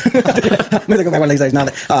 but maybe go back one of these days. Now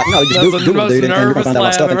that no, just That's the Google most dude, and you're gonna find out a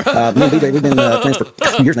lot of nervous stuff. And, me and BJ, we've been friends for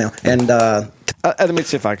a few years now, and Let me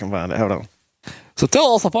see if I can find it. Hold on. So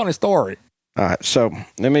tell us a funny story. All right, so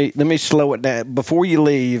let me slow it down. Before you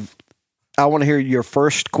leave, I want to hear your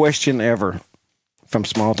first question ever from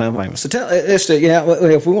Small Town Famous. So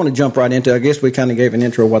if we want to jump right into it, I guess we kind of gave an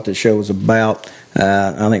intro of what the show is about.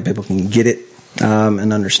 I think people can get it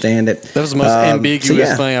and understand it. That was the most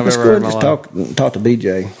ambiguous thing I've ever heard in my life. Talk to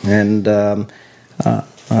BJ and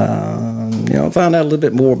find out a little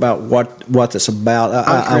bit more about what it's about.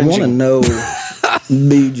 I want to know,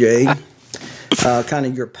 BJ, kind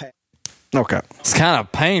of your past. Okay. It's kind of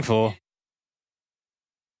painful.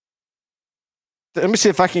 Let me see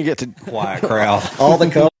if I can get to Quiet crowd. All the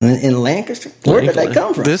colors in Lancaster. Where did they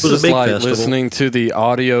come from? This was a is big like festival. listening to the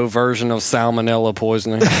audio version of salmonella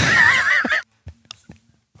poisoning.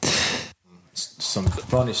 Some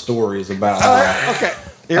funny stories about how. Okay,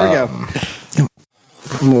 here we go.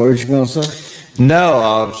 What were you going to say? No,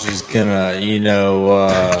 I was just gonna, You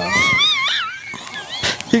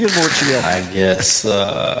get more chill. I guess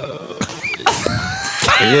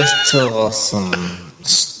tell us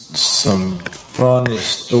some funny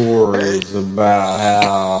stories about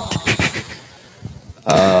how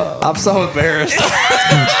I'm so embarrassed.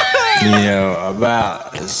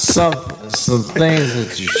 about some things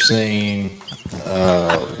that you've seen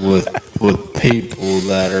with people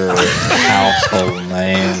that are household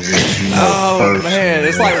names that you know personally.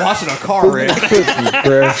 It's like watching a car wreck.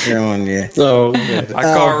 Pressure on you. So A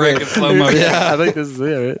car wreck in slow motion. Yeah, I think this is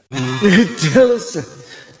it.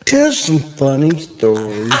 Tell us some funny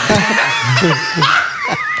stories.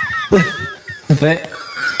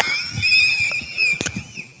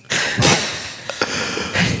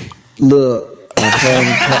 Look, I'm trying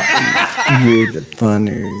to talk you're the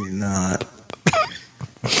funny or you're not.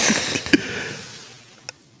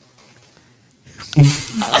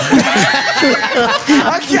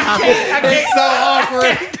 It's so awkward.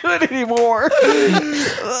 I can't do it anymore.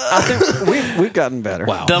 I think we've gotten better.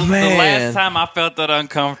 Wow. The last time I felt that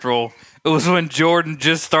uncomfortable, it was when Jordan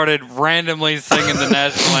just started randomly singing the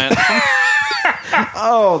national anthem.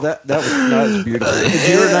 Oh, that was beautiful. It's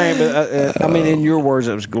your name. I mean, in your words,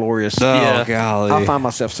 it was glorious. Yeah. golly. I find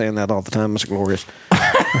myself saying that all the time. It's glorious.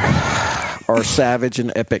 Or savage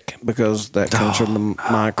and epic, because that comes from the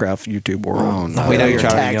Minecraft YouTube world. Oh, no. We know you're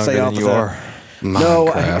Tag trying to be say younger all than the you time. are. No,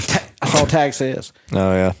 Minecraft. that's all Tag says.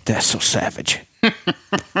 Oh yeah. That's so savage.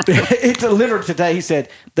 It's literally today. He said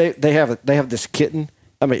they have this kitten.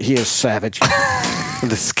 I mean, he is savage.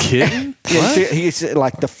 This kitten? Yeah, he's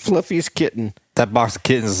like the fluffiest kitten. That box of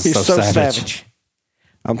kittens is He's so, so savage. savage.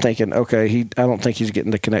 I'm thinking, okay, I don't think he's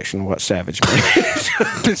getting the connection of what savage means.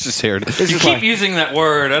 It's just here. You keep using that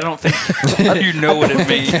word. I don't think you know what it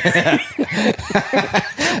means.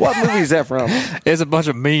 What movie is that from? It's a bunch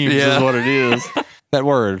of memes, Yeah. is what it is. That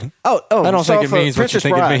word. Oh, I don't think it for means what you Princess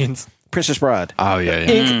think Bride. it means. Princess Bride. Oh, yeah.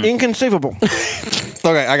 Inconceivable.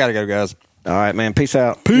 Okay, I gotta go, guys. All right, man. Peace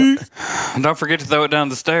out. And don't forget to throw it down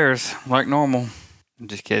the stairs like normal. I'm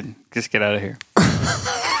just kidding. Just get out of here.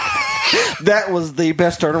 That was the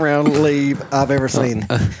best turnaround leave I've ever seen.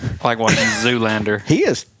 Like watching Zoolander. He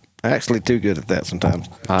is actually too good at that sometimes.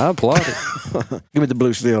 I applaud it. Give me the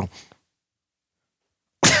blue steel.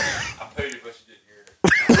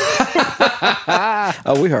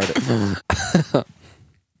 Oh, we heard it.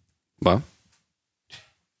 Well,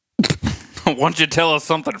 Why don't you tell us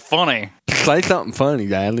something funny? say something funny,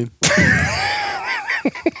 darling.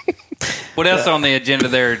 What else on the agenda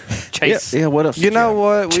there, Chase? Yeah, what else? You know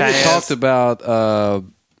what? We had Chaz. talked about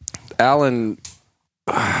Alan.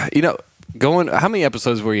 Going. How many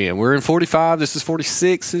episodes were you in? We're in 45. This is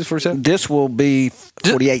 46. This is 47. This will be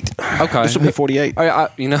 48. Okay. This will be 48.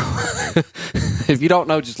 If you don't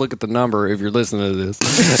know, just look at the number if you're listening to this.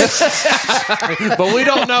 But we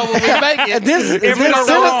don't know when we make it. If we don't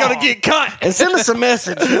know, it's going to get cut. And send us a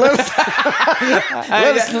message. Let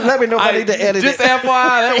me know if I need to edit Just it. FYI,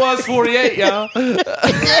 that was 48, y'all.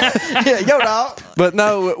 Yeah, yo, dog. But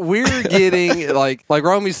no, we're getting like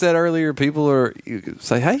Romy said earlier. People are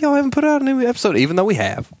say, "Hey, y'all haven't put out a new episode," even though we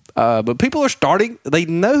have. But people are starting. They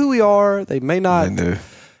know who we are. They may not. They do.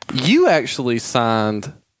 You actually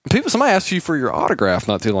signed. Somebody asked you for your autograph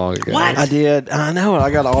not too long ago. I did. I know.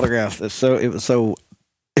 I got an autograph. It was so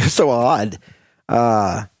odd.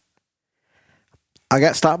 I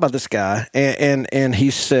got stopped by this guy, and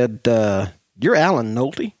he said, "You're Alan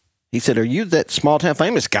Nolte." He said, "Are you that small town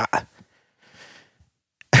famous guy?"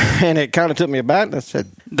 And it kind of took me aback. And I said,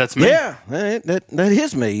 That's me. "Yeah, that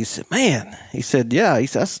is me." He said, "Man," he said, "Yeah." He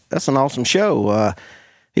said, "That's an awesome show."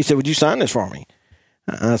 He said, "Would you sign this for me?"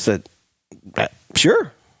 I said,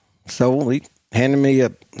 "Sure." So he handed me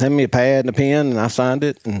a pad and a pen, and I signed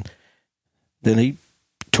it. And then he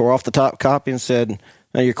tore off the top copy and said,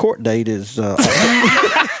 "Now your court date is."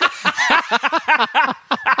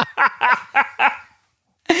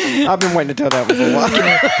 I've been waiting to tell that one for a while.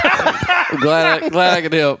 glad I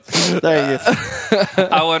could help. There you go.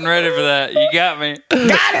 I wasn't ready for that. You got me.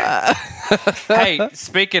 Hey,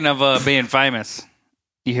 speaking of being famous,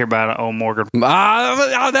 you hear about old Morgan?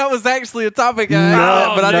 That was actually a topic I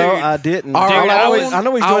No, but I didn't. Our Dude, I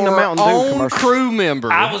know he's doing the our Mountain Dew own commercial. crew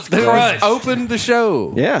member. I was who crushed. Opened the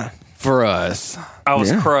show Yeah. for us. I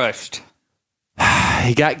was Yeah. crushed.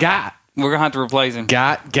 He got. We're gonna have to replace him.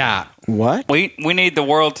 Got. What? We need the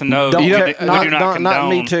world to know. Don't, we, You do, know, we do not condone.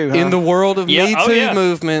 me too. Huh? In the world of Yeah, Me oh, Too yeah.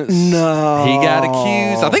 movements, No. he got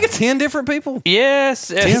accused. I think it's 10 different people. Yes,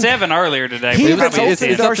 7 earlier today. He We even probably it's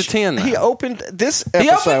did. up to 10 now. He opened this He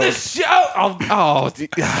episode. opened the show.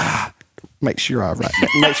 Make sure I write that.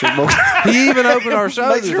 Make sure Morgan, He even opened our show.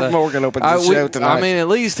 make sure today. Morgan opens the show tonight. I mean, at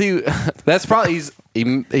least he. That's probably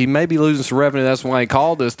he may be losing some revenue. That's why he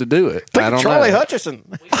called us to do it. think I of don't Charlie know. Hutchison.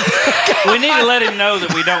 We need to let him know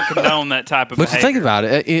that we don't condone that type of But behavior. think about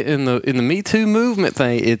it, in the Me Too movement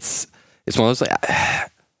thing, it's one of those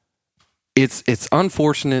things. It's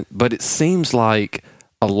unfortunate, but it seems like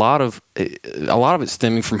a lot of it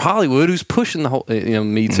stemming from Hollywood, who's pushing the whole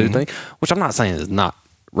Me Too thing, which I'm not saying is not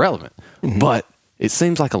relevant, but it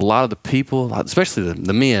seems like a lot of the people, especially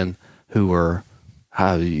the men who are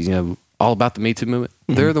all about the Me Too movement,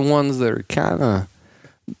 they're the ones that are kind of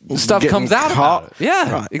stuff Getting comes out caught. about it. Yeah,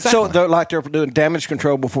 Right. exactly. So they're doing damage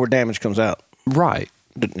control before damage comes out. Right.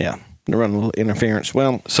 Yeah. They're running a little interference.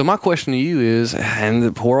 Well, So my question to you is, and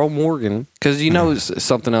the poor old Morgan, because it's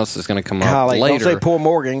something else that's going to come up golly, later. don't say poor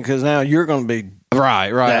Morgan because now you're going to be. Right.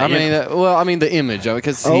 Yeah, I mean, the image of it,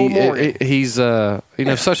 because Morgan. he's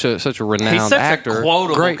such a renowned He's such actor, a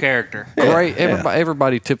quotable great character. Great.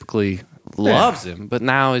 Everybody typically loves him, but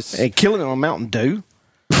now it's. Hey, killing it on Mountain Dew.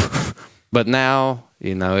 But now,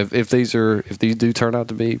 if these do turn out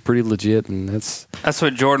to be pretty legit, and that's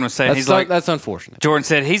what Jordan was saying. He's like, that's unfortunate. Jordan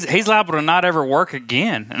said he's liable to not ever work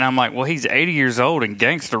again. And I'm like, well, he's 80 years old and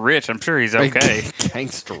gangster rich. I'm sure he's okay.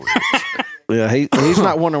 Gangster. Yeah, he's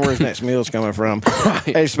not wondering where his next meal's coming from.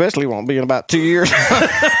 Right. Especially won't be in about 2 years. Get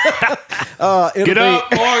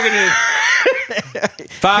up, Morgan.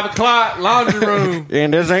 5 o'clock, laundry room.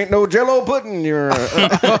 And this ain't no Jello pudding.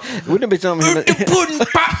 Wouldn't it be something? Pudding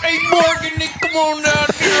pop, hey Morgan, come on down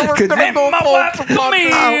here. We're Could gonna you- go My for wife,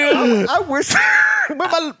 Camille. I wish with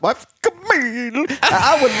my wife Camille,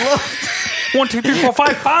 I would love 1, 2, 3, 4,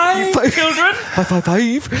 5, 5 children.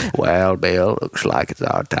 555. Well, Bill, looks like it's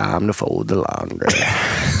our time to fold the laundry.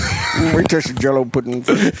 We touch the Jello pudding.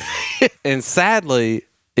 And sadly,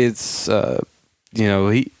 it's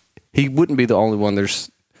he wouldn't be the only one. There's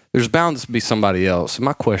bound to be somebody else. So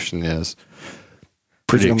my question is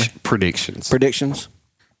predictions. Predictions.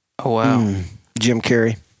 Oh, wow. Jim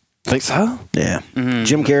Carrey. Think so? Yeah.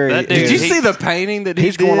 Jim Carrey. That dude- Did you He- see the painting that he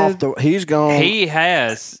He's did? going off the. He's gone. He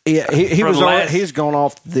has. Yeah, he for was. the Already, last he's gone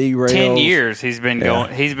off the rails. 10 years he's been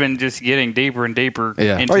going. He's been just getting deeper and deeper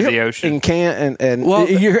into the ocean. And Well,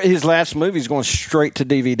 his last movie's going straight to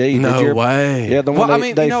DVD. Did No you- way. Yeah, the one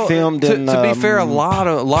they filmed to, in. to be fair, a lot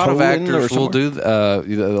of Poland actors or will do. A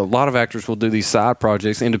lot of actors will do these side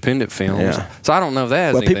projects, independent films. Yeah. So I don't know if that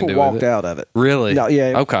has Well, anything people to do walked with it. out of it. Really? No,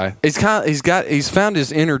 yeah. Okay. He's found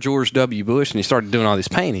his inner George W. Bush, and he started doing all these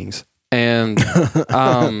paintings. And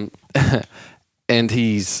and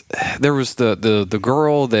there was the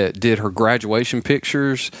girl that did her graduation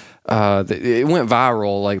pictures. It went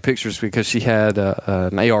viral, like pictures, because she had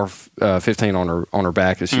an AR-15 on her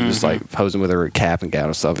back, and she was like posing with her cap and gown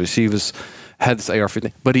and stuff. And she had this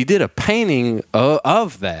AR-15, but he did a painting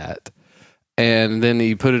of that, and then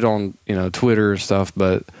he put it on Twitter and stuff.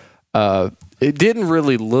 But it didn't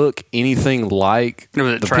really look anything like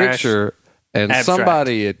Was it the trash? picture. And Abstract.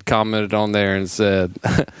 somebody had commented on there and said,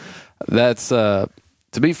 "That's to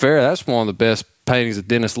be fair, that's one of the best paintings of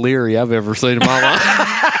Dennis Leary I've ever seen in my life."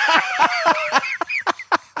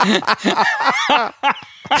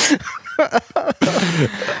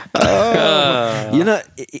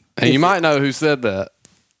 And you might know who said that.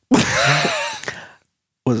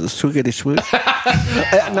 Was it Swiggity Swoot?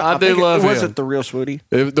 I do love Was him. it the real Swooty?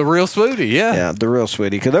 The real Swooty, yeah. Yeah, the real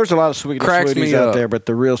Swooty. Because there's a lot of Swiggity Cracks me Swooties out up. there, but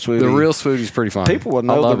the real Swooty. The real Swooty's pretty funny. People will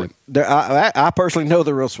I know love the. him. I personally know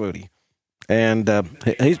the real Swooty, and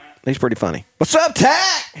he's pretty funny. What's up,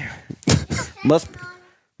 Tack?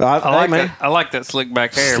 I like that slick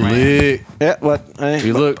back hair, man. Slick. Yeah, what?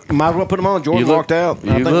 You look- Might as well put them on. Jordan walked out.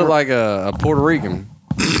 You look like a Puerto Rican.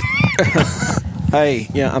 Hey,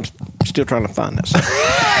 yeah, I'm still trying to find this. Hey,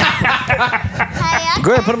 I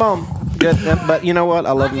Go ahead, put them on. Good, but you know what?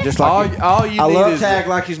 I love him just like All you I need love is Tag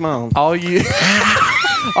like he's my own. all you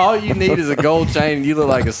need is a gold chain, and you look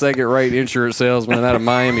like a second-rate insurance salesman out of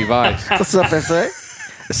Miami Vice. What's up, SA?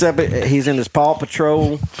 Except he's in his Paw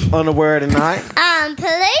Patrol underwear tonight.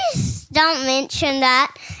 please don't mention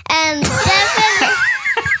that. And definitely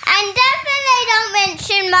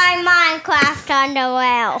mentioned my Minecraft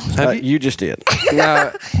underwear. You just did.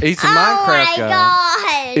 Now, he's a Oh Minecraft my guy.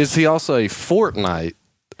 God. Is he also a Fortnite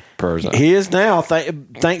person? He is now,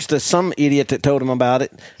 thanks to some idiot that told him about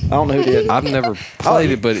it. I don't know who did. I've never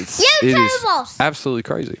played it, but it is YouTubers. absolutely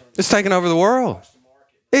crazy. It's taking over the world.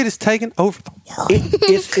 It is taking over the world.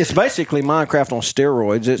 It's basically Minecraft on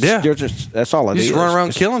steroids. That's all it You is. just run around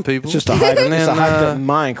It's killing people. It's just a hype. And It's a then, hyped up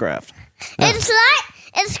Minecraft.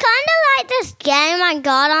 It's kind of like this game I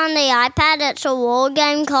got on the iPad. It's a war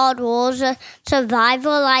game called Wars of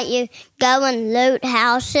Survival. Like you go and loot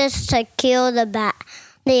houses to kill the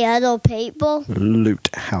other people. Loot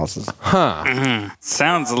houses.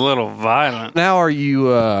 Sounds a little violent. Now, are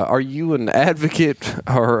you an advocate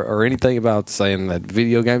or anything about saying that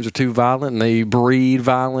video games are too violent and they breed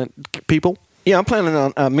violent people? Yeah, I'm planning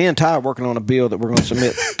on. Me and Ty are working on a bill that we're going to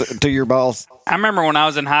submit to your boss. I remember when I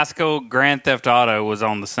was in high school, Grand Theft Auto was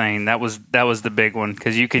on the scene. That was the big one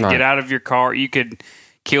because you could get out of your car, you could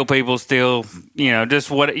kill people, steal,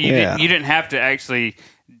 just what you didn't have to actually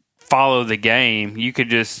follow the game. You could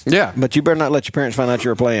just But you better not let your parents find out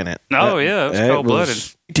you were playing it. Oh, yeah, it was cold-blooded.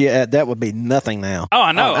 Yeah, that would be nothing now. Oh,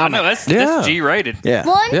 I know. That's G-rated. Yeah.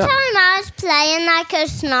 One time I was playing like a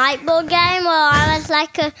sniper game where I was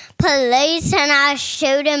like a police and I was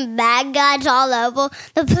shooting bad guys all over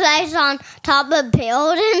the place on top of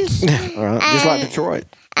buildings. Right. Just like Detroit.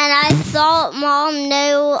 And I thought Mom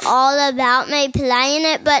knew all about me playing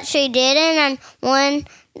it, but she didn't. And one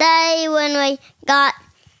day when we got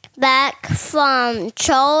back from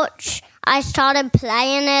church, I started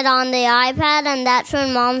playing it on the iPad, and that's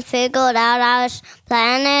when Mom figured out I was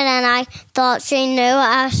playing it, and I thought she knew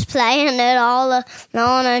I was playing it all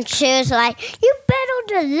alone, and she was like, "You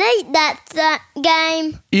better delete that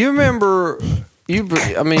game." You remember?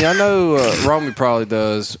 I know Romy probably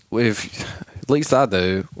does. At least I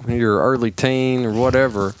do. When you're early teen or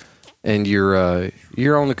whatever, and you're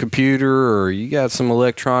on the computer or you got some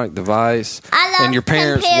electronic device, I love and your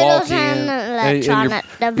parents computers walk in, and electronic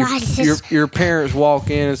devices. your parents walk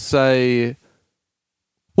in and say,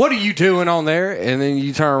 "What are you doing on there?" And then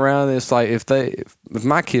you turn around and it's like if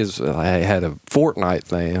my kids had a Fortnite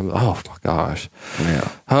thing, oh my gosh,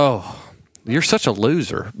 you're such a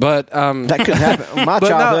loser. But that could happen. My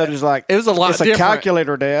childhood was like it was a lot. It's different. a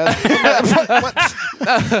calculator, Dad.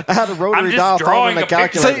 I had a rotary dial phone and a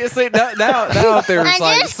calculator. See, now if there's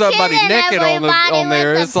like somebody naked on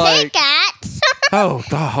there, it's like, oh,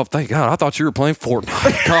 thank God! I thought you were playing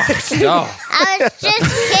Fortnite. Gosh, no. I was just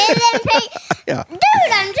kidding people.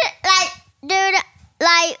 Dude,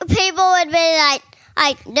 people would be like,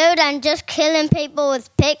 dude, I'm just killing people with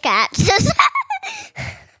pickaxes.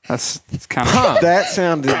 That's kind of That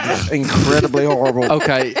sounded incredibly horrible.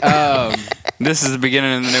 Okay, this is the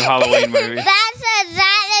beginning of the new Halloween movie. That's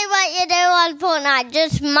exactly what you do on Fortnite.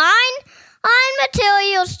 Just mine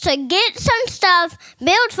materials to get some stuff,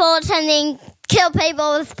 build forts, and then kill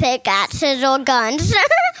people with pickaxes or guns.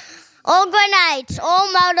 Or grenades, or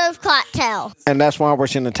Molotov cocktail. And that's why we're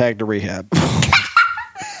sending Tag to rehab. No,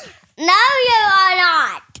 you are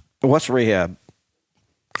not. What's rehab?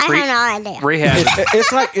 I have no idea. Rehab.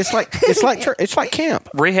 It's like camp.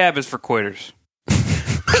 Rehab is for quitters.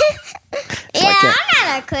 Yeah, I'm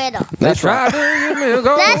not a quitter. That's right.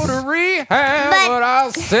 Go to rehab, but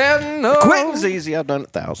I'll send no. Quitting's easy. I've done it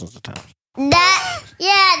thousands of times. That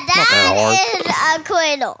is a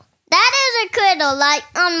quiddle. That is a quiddle. Like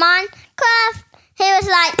on Minecraft, he was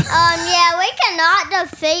like, yeah, we cannot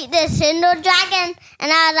defeat this Ender Dragon.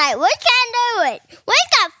 And I was like, we can do it. We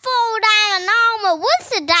got full diamond armor with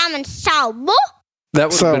the diamond sword.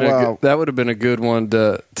 That would have been a good one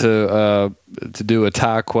to do a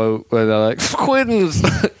Thai quote where they're like, quitting's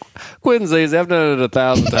easy. I've done it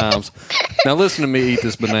 1,000 times. Now listen to me eat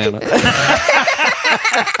this banana.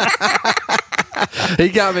 He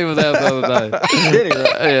got me with that the other day. Did he?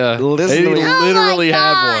 Yeah. He Listen literally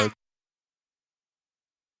had one.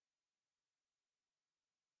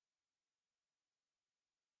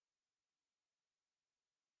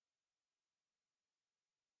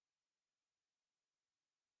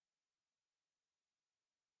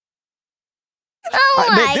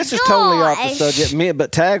 This is totally off the subject.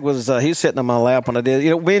 But Tag was he's sitting on my lap when I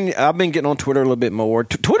did. I've been getting on Twitter a little bit more.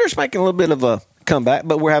 Twitter's making a little bit of a comeback,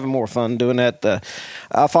 but we're having more fun doing that.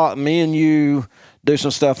 I thought me and you do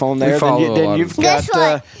some stuff on there. Then you've got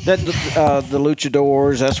the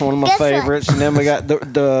Luchadors. That's one of my favorites. And then we got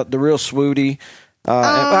the real Swooty.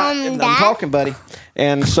 I'm talking, buddy.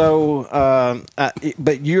 And so,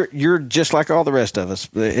 but you're just like all the rest of us.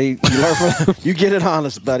 You learn from, you get it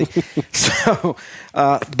honest, buddy. So,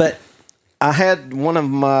 but I had one of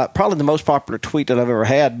my probably the most popular tweet that I've ever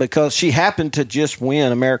had because she happened to just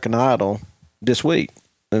win American Idol this week,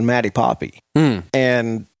 and Maddie Poppy.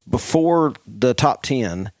 And before the top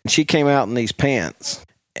 10, she came out in these pants,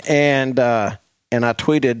 and I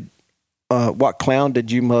tweeted, "What clown did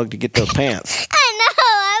you mug to get those pants?" I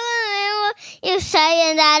remember you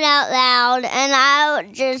saying that out loud, and I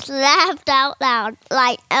just laughed out loud,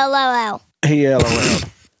 like LOL. He LOL.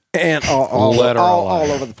 And all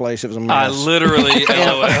over the place. It was a mess. I literally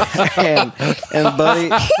LOL. and buddy,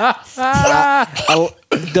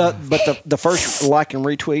 the first like and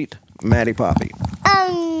retweet, Maddie Poppy.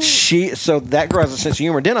 So that girl has a sense of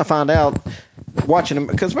humor. Then I found out watching him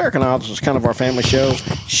because American Idol was kind of our family show.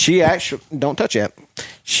 She actually don't touch it.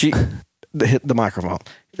 She hit the microphone.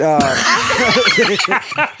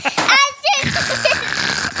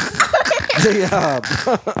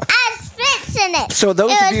 It. So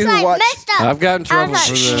those of you who watch, I've gotten in trouble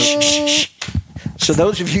for that. So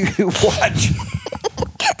those of you who watch,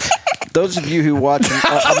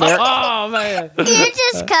 American. Oh man! You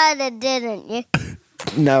just cut it, didn't you?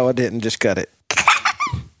 No, I didn't. Just cut it.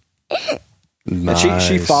 Nice. And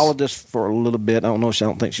she followed this for a little bit. I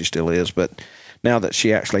don't think she still is, but now that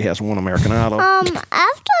she actually has won American Idol.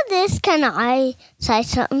 After this, can I say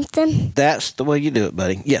something? That's the way you do it,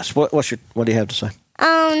 buddy. Yes. What do you have to say?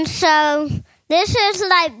 So this is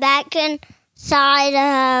like back inside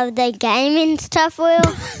of the gaming stuff we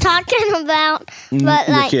were talking about. But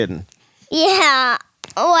You're kidding. Yeah.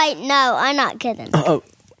 Oh, wait, no, I'm not kidding. Oh.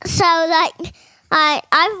 So, like,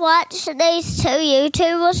 I've watched these two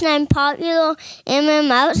YouTubers named Popular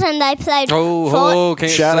MMOs, and they played.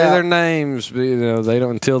 Can't Shout say out. their names. They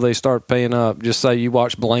don't until they start paying up. Just say you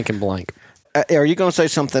watch blank and blank. Are you going to say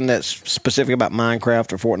something that's specific about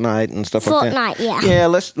Minecraft or Fortnite and stuff like that? Fortnite, yeah. Yeah,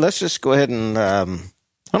 let's just go ahead and. I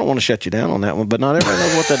don't want to shut you down on that one, but not everybody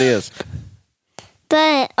knows what that is.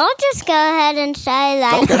 But I'll just go ahead and say,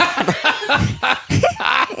 like.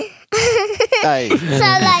 Hey, So,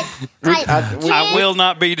 like, I will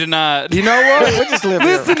not be denied. You know what? we just live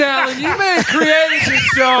here. Listen, Alan, you may have created this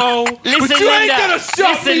show, Listen, but you ain't Linda. gonna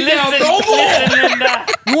shut me down Listen, no more. Linda.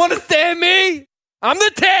 You understand me? I'm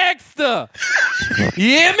the texter. You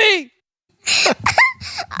hear me?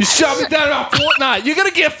 You shut me down on Fortnite. You're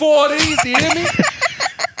gonna get 4 of these. You hear me?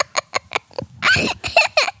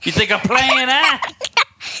 You think I'm playing, huh?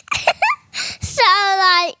 So,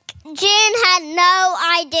 like, Jen had no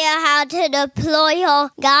idea how to deploy her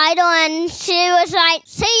guide, and she was like,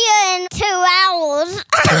 see you in 2 hours.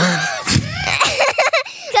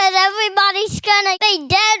 Because everybody's going to be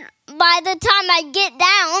dead by the time I get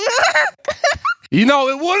down. You know,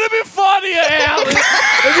 it would have been funnier, Alan,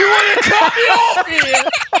 if you wouldn't cut me off here.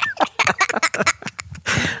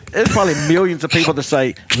 There's probably millions of people that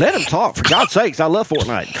say, let him talk. For God's sakes, I love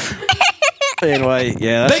Fortnite. Anyway,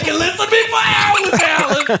 yeah. They can listen to me for hours,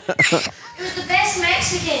 Alan. It was the best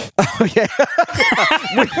Mexican.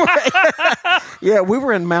 We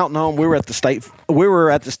were in Mountain Home. We were at the state.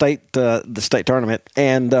 The state tournament,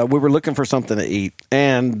 and we were looking for something to eat.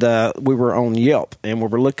 And we were on Yelp, and we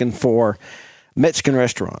were looking for Mexican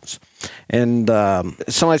restaurants. And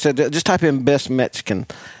somebody said, just type in best Mexican.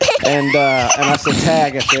 And I said,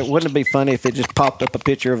 tag. I said, wouldn't it be funny if it just popped up a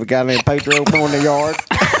picture of a guy named Pedro mowing the yard?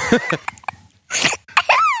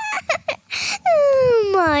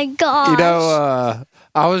 Oh, my God. You know,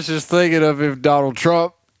 I was just thinking of if Donald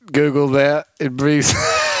Trump Googled that, it'd be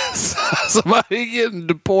somebody getting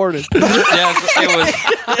deported. Yes, it was.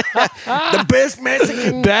 The best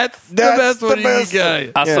Mexican. That's the best one you can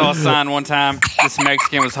get. I saw a sign one time. This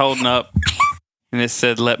Mexican was holding up, and it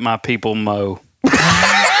said, "Let my people mow."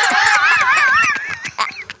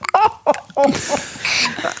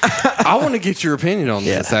 I want to get your opinion on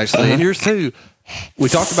this, actually, and yours too. We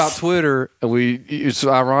talked about Twitter, and it's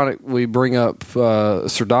ironic we bring up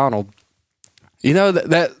Sir Donald. You know,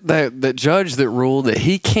 that judge that ruled that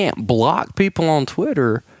he can't block people on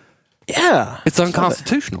Twitter. Yeah. It's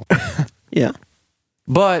unconstitutional. Yeah.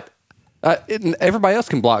 But everybody else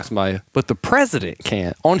can block somebody, but the president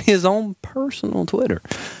can't on his own personal Twitter.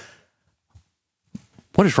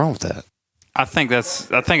 What is wrong with that? I think that's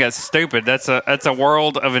stupid. That's a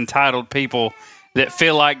world of entitled people that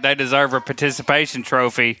feel like they deserve a participation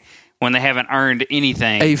trophy when they haven't earned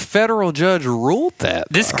anything. A federal judge ruled that.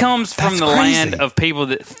 This comes from the land of people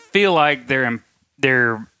that feel like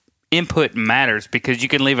their input matters, because you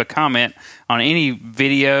can leave a comment on any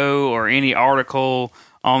video or any article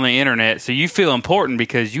on the internet, so you feel important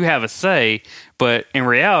because you have a say. But in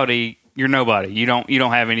reality, you're nobody. You don't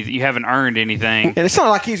have anything. You haven't earned anything. And it's not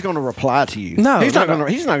like he's going to reply to you. No, he's not going to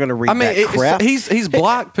read that crap. He's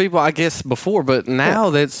blocked people, I guess, before, but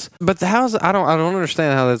now how's I don't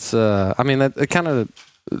understand how that's. That kind of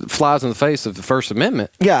flies in the face of the First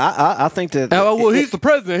Amendment. Yeah, I think that. He's the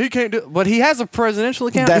president. He can't do. But he has a presidential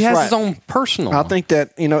account. That's he has right. his own personal. I think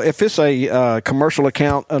that if it's a commercial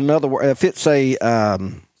account, if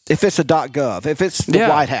it's a .gov, if it's the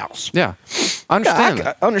White House, I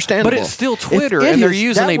understand. Understandable. But it's still Twitter, and they're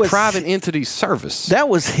using a private entity service. That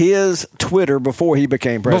was his Twitter before he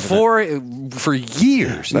became president. For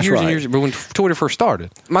years, That's years right. and years, but when Twitter first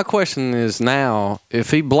started. My question is now,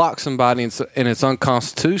 if he blocks somebody and it's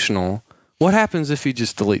unconstitutional, what happens if he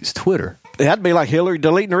just deletes Twitter? That'd be like Hillary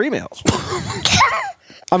deleting her emails.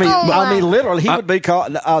 I mean, literally, he would be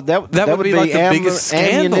called. That would be like the biggest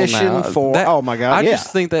scandal ammunition now. for. Oh my God! I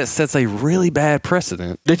just think that sets a really bad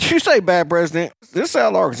precedent. Did you say bad president? This is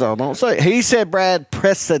South Arkansas. Don't say it. He said bad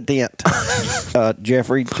precedent.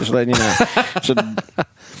 Jeffrey, just letting you know. So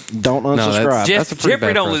don't unsubscribe. That's a pretty Jeffrey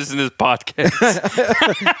bad don't precedent. listen to this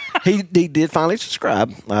podcast. He did finally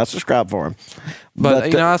subscribe. I subscribed for him.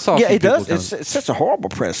 But I saw. Yeah, some it does. people It's such a horrible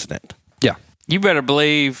precedent. Yeah. You better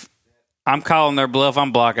believe I'm calling their bluff.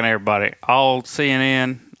 I'm blocking everybody. All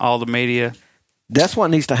CNN, all the media. That's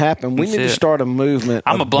what needs to happen. We That's need to it. start a movement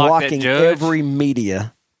I'ma of block that blocking judge. every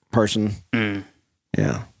media person.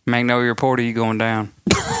 Yeah. Magnolia Reporter, you going down?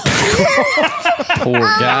 Poor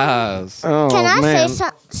guys. Oh, Can I man.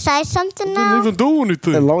 say something now? do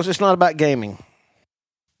anything. As long as it's not about gaming.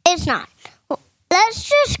 It's not. Let's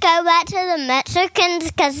just go back to the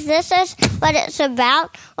Mexicans because this is what it's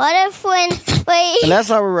about. What if when we... And that's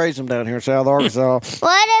how we raise them down here in South Arkansas.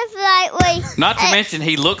 What if, we... Not to mention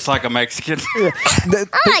he looks like a Mexican. Oh,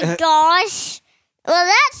 my gosh.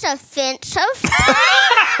 Well, that's offensive.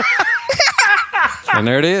 And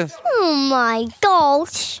there it is. Oh, my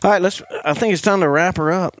gosh. All right, I think it's time to wrap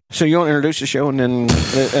her up. So you want to introduce the show and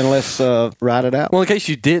let's ride it out? Well, in case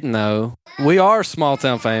you didn't know, we are small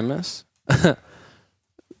town famous.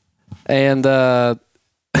 And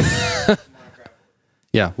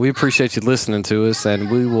yeah, we appreciate you listening to us, and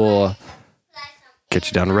we will catch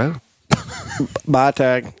you down the road. Bye,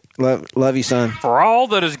 Tag. Love you, son. For all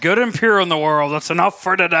that is good and pure in the world, that's enough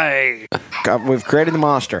for today. God, we've created the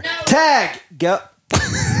monster. Tag! Go.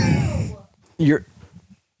 You're...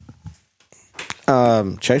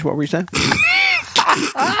 Chase, what were you saying?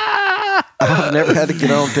 I've never had to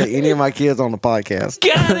get on to any of my kids on the podcast.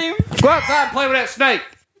 Got him. Go outside and play with that snake.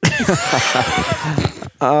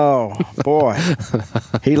 Oh, boy.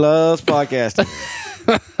 He loves podcasting.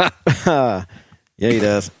 Yeah, he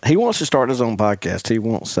does. He wants to start his own podcast. He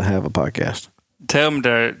wants to have a podcast. Tell him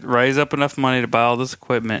to raise up enough money to buy all this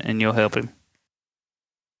equipment, and you'll help him.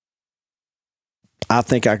 I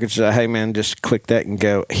think I could say, hey, man, just click that and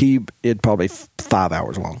go. It'd probably 5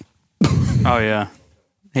 hours long. Oh, yeah.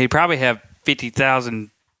 He'd probably have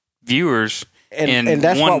 50,000 viewers in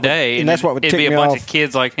that's one what day. and that's what would it'd tick be a me bunch off. of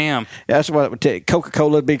kids like him. That's what it would take.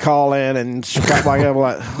 Coca-Cola would be calling and Scott like, I'm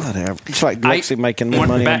like, whatever. It's like Lexi making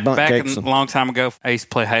money on bunk back cakes. a long time ago, I used to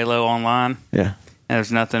play Halo online. Yeah. And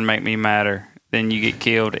there's nothing make me madder than you get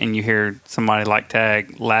killed and you hear somebody like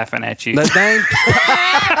Tag laughing at you. That dang,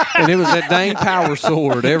 and it was that dang power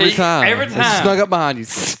sword every time. Every It time. snuck up behind you.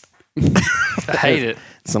 I hate it.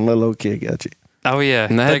 Some little old kid got you. Oh, yeah.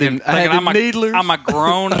 And I had them needlers. I'm a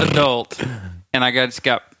grown adult, and I just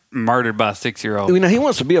got murdered by a 6-year-old. You know, he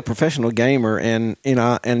wants to be a professional gamer, and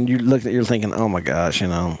you look at you're thinking, oh my gosh, I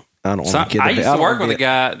don't want So to get. I used to work with a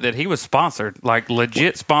guy that he was sponsored, like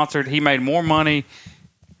legit sponsored. He made more money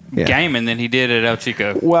gaming than he did at El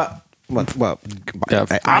Chico. Well, Yeah.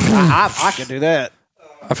 I could do that.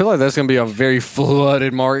 I feel like that's going to be a very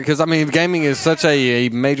flooded market because, I mean, gaming is such a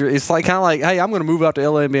major. It's like kind of like, hey, I'm going to move out to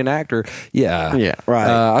LA and be an actor. Yeah. Yeah, right.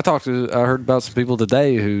 I heard about some people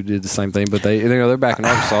today who did the same thing, but they're back in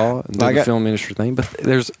Arkansas and do the film industry thing. But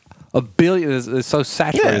there's a billion. It's so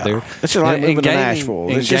saturated there. It's just like moving to Nashville.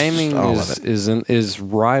 And It's just gaming all of it. is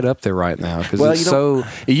right up there right now because Well, it's so.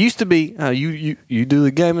 It used to be you do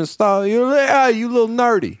the gaming style. You're like, you little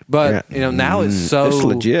nerdy, but now it's so. It's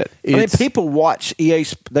legit. I mean, people watch EA.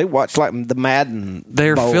 They watch like the Madden.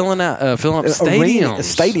 They're Bowl. filling up Arena- stadiums.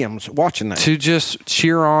 Stadiums watching that. To just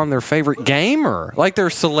cheer on their favorite gamer. Like they're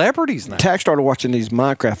celebrities now. Tag started watching these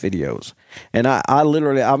Minecraft videos, and I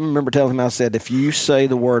remember telling him, I said, if you say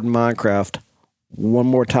the word Minecraft one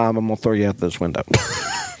more time, I'm gonna throw you out this window.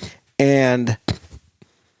 And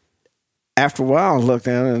after a while, I looked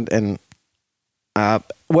down and it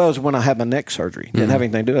was when I had my neck surgery. Didn't have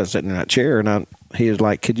anything to do. I was sitting in that chair, and he was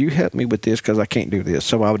like, "Could you help me with this? Because I can't do this."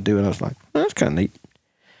 So I would do it. And I was like, "That's kind of neat."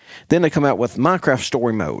 Then they come out with Minecraft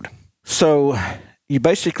Story Mode. So you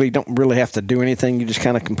basically don't really have to do anything. You just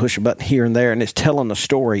kind of can push a button here and there, and it's telling the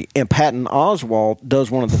story. And Patton Oswalt does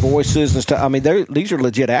one of the voices and stuff. I mean, these are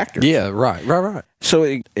legit actors. Yeah, right. So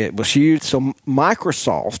it was huge. So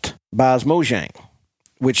Microsoft buys Mojang,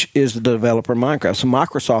 which is the developer of Minecraft. So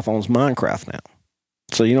Microsoft owns Minecraft now.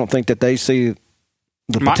 So you don't think that they see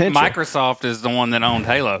the potential? Microsoft is the one that owned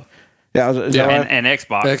Halo. Yeah, is that right? and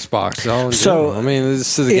Xbox. Xbox. So I mean,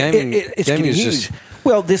 this is the gaming. It's gaming getting is huge. just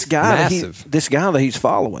Well, this guy, massive. this guy that he's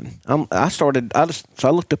following, I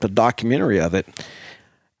looked up a documentary of it,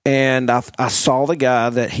 and I saw the guy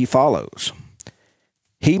that he follows.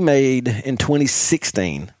 He made in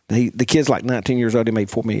 2016. The kid's like 19 years old. He made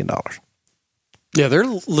 $4 million. Yeah, they're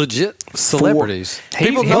legit celebrities.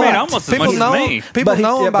 He made almost as much as me. People But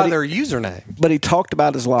know he- him by but he- their username. But he talked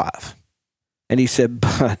about his life, and he said,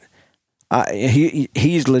 "But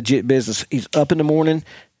he's legit business. He's up in the morning.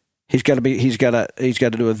 He's got to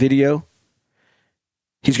do a video.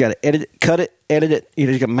 He's got to edit it.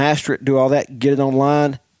 He's got to master it, do all that, get it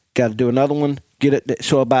online. Got to do another one, get it.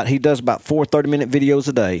 So he does about 4 30-minute videos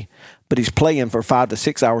a day, but he's playing for 5 to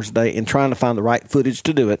 6 hours a day and trying to find the right footage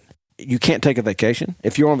to do it. You can't take a vacation.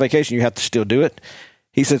 If you're on vacation, you have to still do it.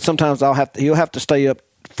 He said sometimes he'll have to stay up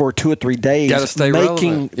for 2 or 3 days Gotta stay making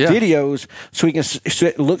relevant. Yeah. videos so he can. So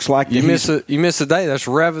it looks like You miss a day. That's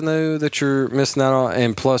revenue that you're missing out on,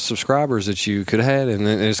 and plus subscribers that you could have had, and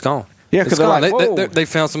then it's gone. Yeah, It's because they're gone. like, whoa. they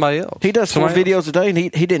found somebody else. He does 4 Somebody else. videos a day, and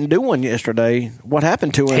he didn't do one yesterday. What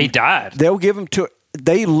happened to him? He died. They'll give him to.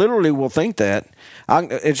 They literally will think that.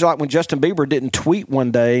 It's like when Justin Bieber didn't tweet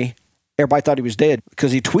one day, everybody thought he was dead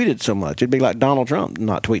because he tweeted so much. It'd be like Donald Trump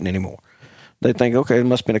not tweeting anymore. They think, okay, it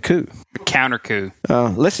must have been a coup. Counter coup.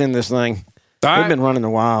 Let's end this thing. All We've right. been running a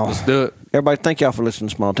while. Let's do it. Everybody, thank y'all for listening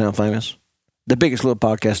to Small Town Famous, the biggest little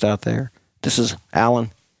podcast out there. This is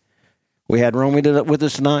Alan. We had Romy with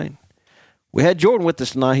us tonight. We had Jordan with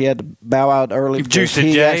us tonight. He had to bow out early because Juicy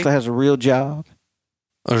he J. actually has a real job.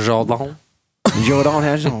 Jordan. Jordan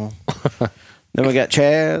has his own. Then we got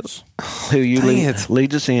Chaz, who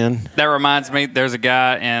leads us in. That reminds me, there's a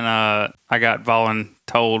guy, and I got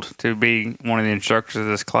voluntold to be one of the instructors of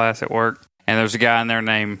this class at work. And there's a guy in there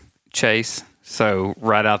named Chase. So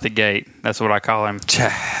right out the gate, that's what I call him.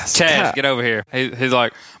 Chaz, get over here. He's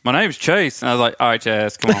like, my name's Chase. And I was like, all right,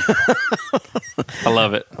 Chaz, come on. I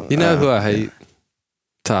love it. You know who I hate?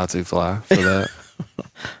 Tatu Fly for that.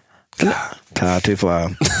 Tatu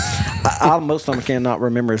Fly. I most of them cannot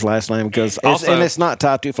remember his last name because it's not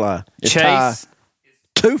Tatu Fly. It's Chase.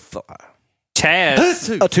 Tatu Fly.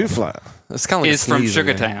 Chaz A Two Fly. It's kind of like is from sneezing,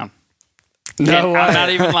 man. Sugartown. No, I'm not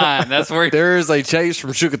even lying. That's where there is a Chase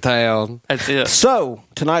from Sugartown. that's it. So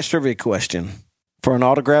tonight's trivia question for an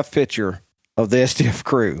autographed picture of the STF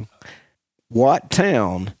crew: what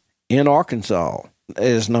town in Arkansas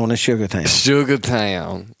is known as Sugartown?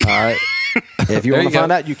 Sugartown. All right. If you There want you to find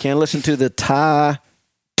go. out, you can listen to the Ty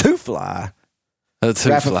Two Fly That's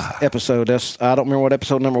who fly. episode. I don't remember what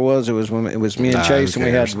episode number it was. It was when it was me and Nah, Chase, who and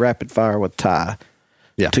we had cares? rapid fire with Ty.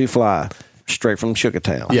 Yeah. Two Fly, straight from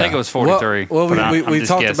Sugartown. I think it was 43. Well, but I'm we just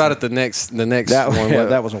talked guessing. about it the next one.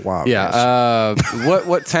 That was a wild. guess. Yeah.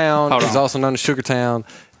 What town Hold is on. also known as Sugartown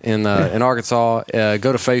in Arkansas? Go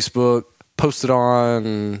to Facebook, post it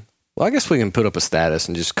on. Well, I guess we can put up a status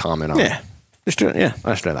and just comment on it. Yeah. Just do it. Yeah.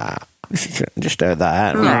 Let's do that. Just do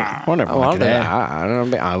that. Whatever. I'll like do that.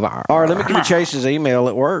 that. All right, let me give you Chase's email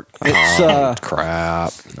at work. It's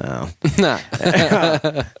Crap. no, Nah.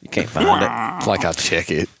 you can't find it. It's like I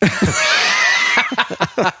check it.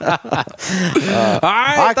 All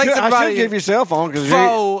right. Thanks, I everybody. should give you a cell phone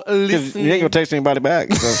because you ain't gonna text anybody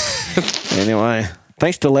back. So anyway,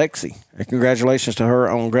 thanks to Lexi. And congratulations to her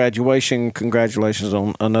on graduation. Congratulations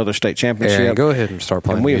on another state championship. Aaron, go ahead and start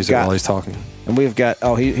playing And we have music got- while he's talking. And we've got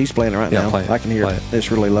he's playing it right Yeah, now. play it. I can hear Play it. it.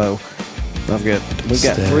 It's really low. We've got 3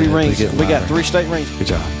 Steady, rings. get We got louder. 3 state rings. Good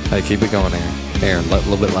job. Hey, keep it going, Aaron. Aaron, a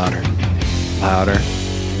little bit louder. Louder.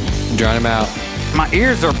 Drown him out. My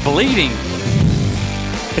ears are bleeding.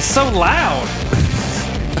 It's so loud.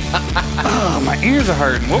 Oh, my ears are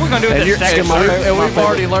hurting. What are we going to do with this next my one? favorite- we've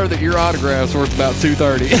already learned that your autograph's worth about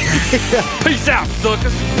 $230. Peace out,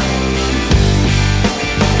 suckers.